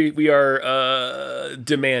is the one we are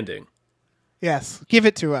demanding. Yes, give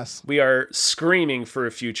it to us. We are screaming for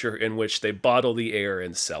a future in which they bottle the air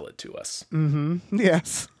and sell it to us. Mm-hmm.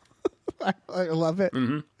 Yes. I love it.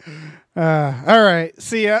 Mm-hmm. All right.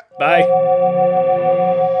 See ya. Bye.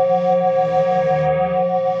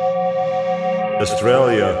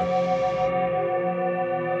 Australia.